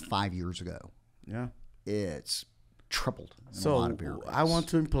compared to 5 years ago. Yeah. It's tripled in a So lot of areas. I want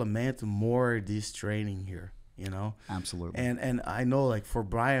to implement more of this training here. Absolutely. And I know, like, for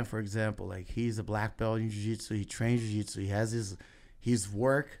Brian, for example, like, he's a black belt in jiu-jitsu. He trains jiu-jitsu. He has his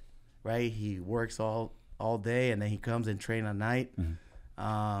work, right? He works all day, and then he comes and train at night.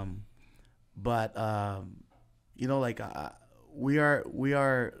 Mm-hmm. We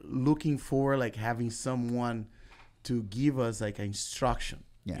are looking for, like, having someone to give us, like, an instruction.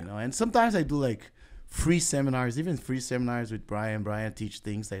 And sometimes I do, like, free seminars with Brian. Brian teach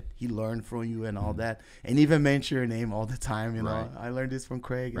things that he learned from you and all that, and even mention your name all the time. I learned this from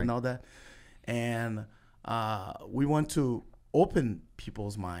Craig and all that. And we want to open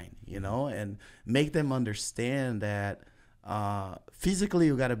people's mind, and make them understand that physically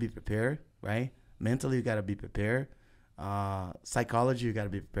you got to be prepared, right? Mentally you got to be prepared. Psychology you got to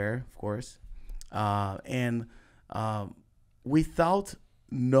be prepared, of course. And without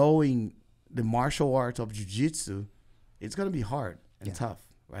knowing the martial arts of jiu-jitsu, it's going to be hard and tough,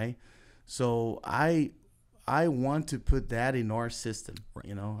 right? So I want to put that in our system,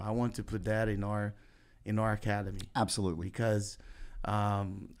 I want to put that in our academy. Absolutely. Because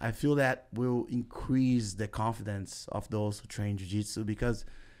I feel that will increase the confidence of those who train jiu-jitsu, because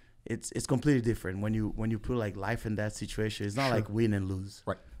it's completely different when you put, like, life in that situation. It's not like win and lose.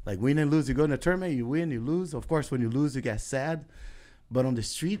 Right. Like win and lose, you go in a tournament, you win, you lose. Of course, when you lose, you get sad. But on the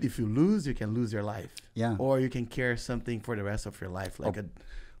street, if you lose, you can lose your life. Yeah. Or you can carry something for the rest of your life, like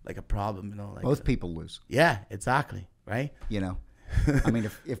a problem, Like both people lose. Yeah, exactly. Right. I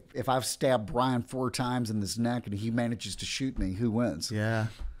mean, if I've stabbed Brian 4 times in his neck and he manages to shoot me, who wins? Yeah.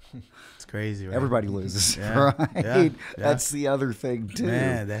 It's crazy, right? Everybody loses, right? Yeah. That's the other thing too.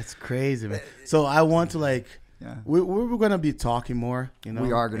 Man, that's crazy, man. So I want to, like, we're gonna be talking more.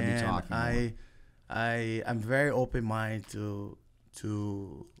 We are gonna be talking more. I'm very open-minded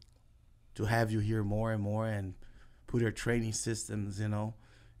to have you here more and more, and put your training systems,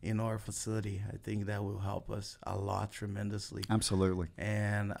 in our facility. I think that will help us a lot tremendously. Absolutely.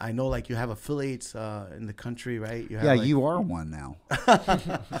 And I know, like, you have affiliates in the country, right? You have, yeah, like, you are one now.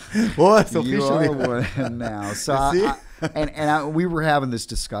 Well, it's officially. You are one now. So we were having this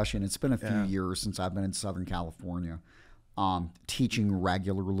discussion. It's been a few years since I've been in Southern California, teaching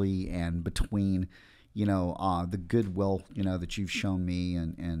regularly, and between the goodwill, that you've shown me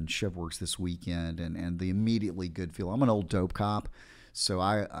and ShivWorks this weekend, and the immediately good feel. I'm an old dope cop, so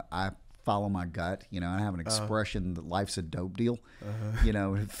I follow my gut. I have an expression that life's a dope deal.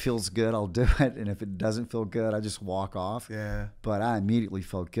 If it feels good, I'll do it, and if it doesn't feel good, I just walk off. Yeah. But I immediately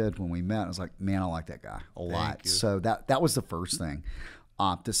felt good when we met. I was like, man, I like that guy a lot. So that was the first thing.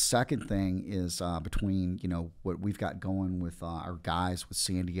 The second thing is between what we've got going with our guys with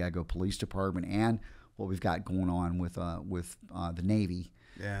San Diego Police Department, and what we've got going on with the Navy.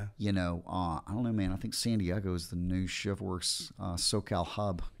 Yeah. I don't know, man. I think San Diego is the new ShivWorks SoCal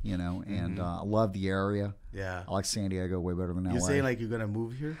hub. And I love the area. Yeah. I like San Diego way better than LA. You're saying, like, you're gonna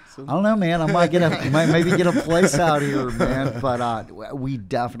move here soon? I don't know, man. I might maybe get a place out here, man. But we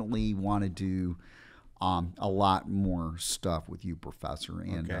definitely want to do a lot more stuff with you, Professor,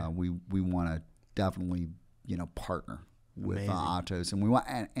 and we want to definitely partner with Atos, and we want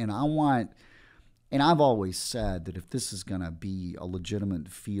and I want. And I've always said that if this is going to be a legitimate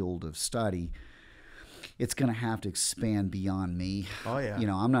field of study, it's going to have to expand beyond me. Oh, yeah.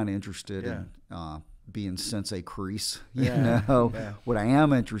 I'm not interested in being Sensei Crease. Yeah. What I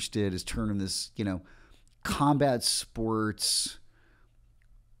am interested is turning this, combat sports,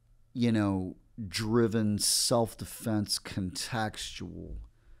 driven self-defense contextual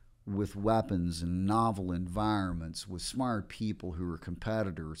with weapons and novel environments with smart people who are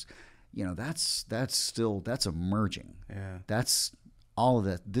competitors. That's emerging. Yeah. That's all of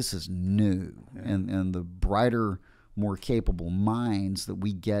that. This is new. Yeah. And the brighter, more capable minds that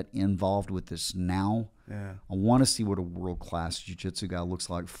we get involved with this now. Yeah. I want to see what a world-class jiu-jitsu guy looks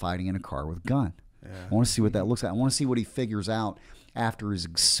like fighting in a car with a gun. Yeah. I want to see what that looks like. I want to see what he figures out after his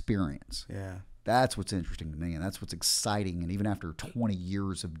experience. Yeah. That's what's interesting to me, and that's what's exciting. And even after 20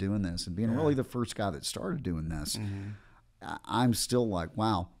 years of doing this and being really the first guy that started doing this, I'm still like,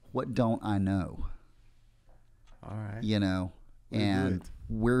 wow, what don't I know? All right. And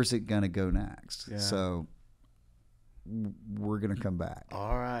where's it going to go next? Yeah. So we're going to come back.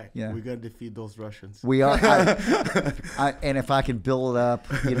 All right. Yeah. We're going to defeat those Russians. We are. And if I can build it up,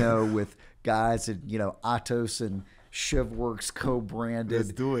 with guys at, Atos and ShivWorks co-branded.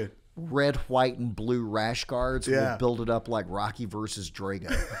 Let's do it. Red, white, and blue rash guards. We'll build it up like Rocky versus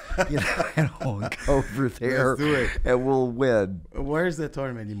Drago. And we'll go over there. Let's do it. And we'll win. Where is the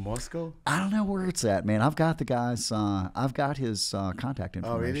tournament? In Moscow? I don't know where it's at, man. I've got the guy's. I've got his contact information.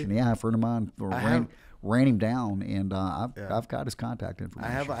 Oh, really? Yeah, a friend of mine ran him down, and I've got his contact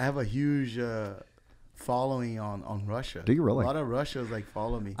information. I have a huge following on Russia. Do you really? A lot of Russians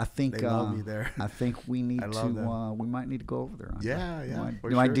follow me. I think they love me there. I think we need to. We might need to go over there.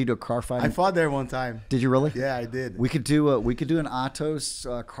 We might do a car fighting. I fought there one time. Did you really? Yeah, I did. We could do an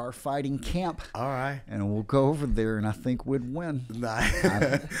Atos car fighting camp. All right. And we'll go over there, and I think we'd win.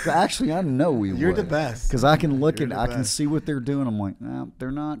 Actually, I know we would. You're the best. Because I can look I can see what they're doing. I'm like, no, they're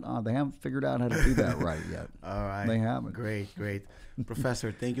not. They haven't figured out how to do that right yet. All right. They haven't. Great.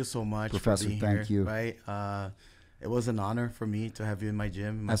 Professor, thank you so much. Professor, for being thank here, you. Right. It was an honor for me to have you in my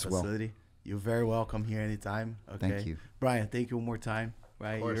gym, in my facility. Well. You're very welcome here anytime. Okay. Thank you. Brian, thank you one more time.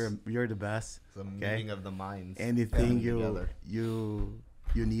 Right. You're the best. It's a meeting of the minds. Anything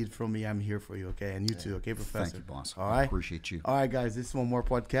you need from me, I'm here for you. Okay. And you too. Okay, Professor. Thank you, boss. All right. I appreciate you. All right, guys. This is one more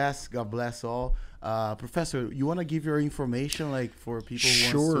podcast. God bless all. Professor, you want to give your information for people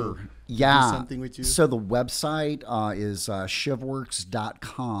who want to do something with you? So the website is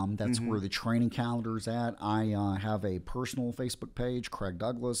ShivWorks.com. That's where the training calendar is at. I have a personal Facebook page, Craig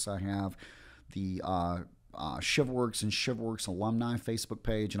Douglas. I have the ShivWorks and ShivWorks alumni Facebook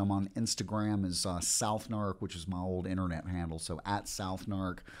page, and I'm on Instagram as SouthNarc, which is my old internet handle. So at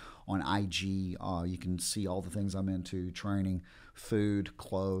SouthNarc on IG, you can see all the things I'm into: training, food,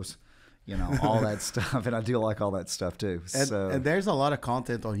 clothes. All that stuff, and I do like all that stuff too. And there's a lot of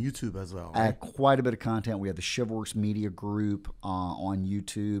content on YouTube as well. Right? Quite a bit of content. We have the ShivWorks Media Group on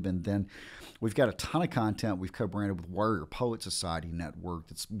YouTube, and then we've got a ton of content we've co-branded with Warrior Poet Society Network.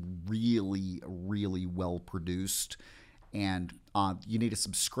 That's really, really well produced, and you need a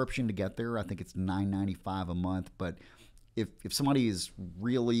subscription to get there. I think it's $9.95 a month, but if somebody is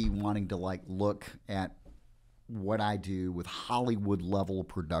really wanting to look at what I do with Hollywood level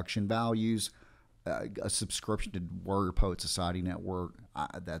production values, a subscription to Warrior Poet Society Network,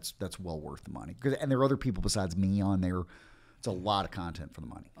 that's well worth the money. And there are other people besides me on there. It's a lot of content for the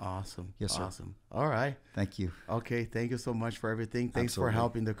money. Awesome. Yes, sir. Awesome. All right. Thank you. Okay. Thank you so much for everything. Thanks Absolutely. for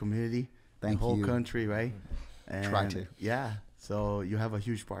helping the community, the whole country, right? And try to. Yeah. So you have a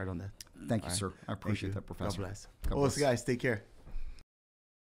huge part on that. Thank you, sir. I appreciate that, Professor. God bless. Guys, take care.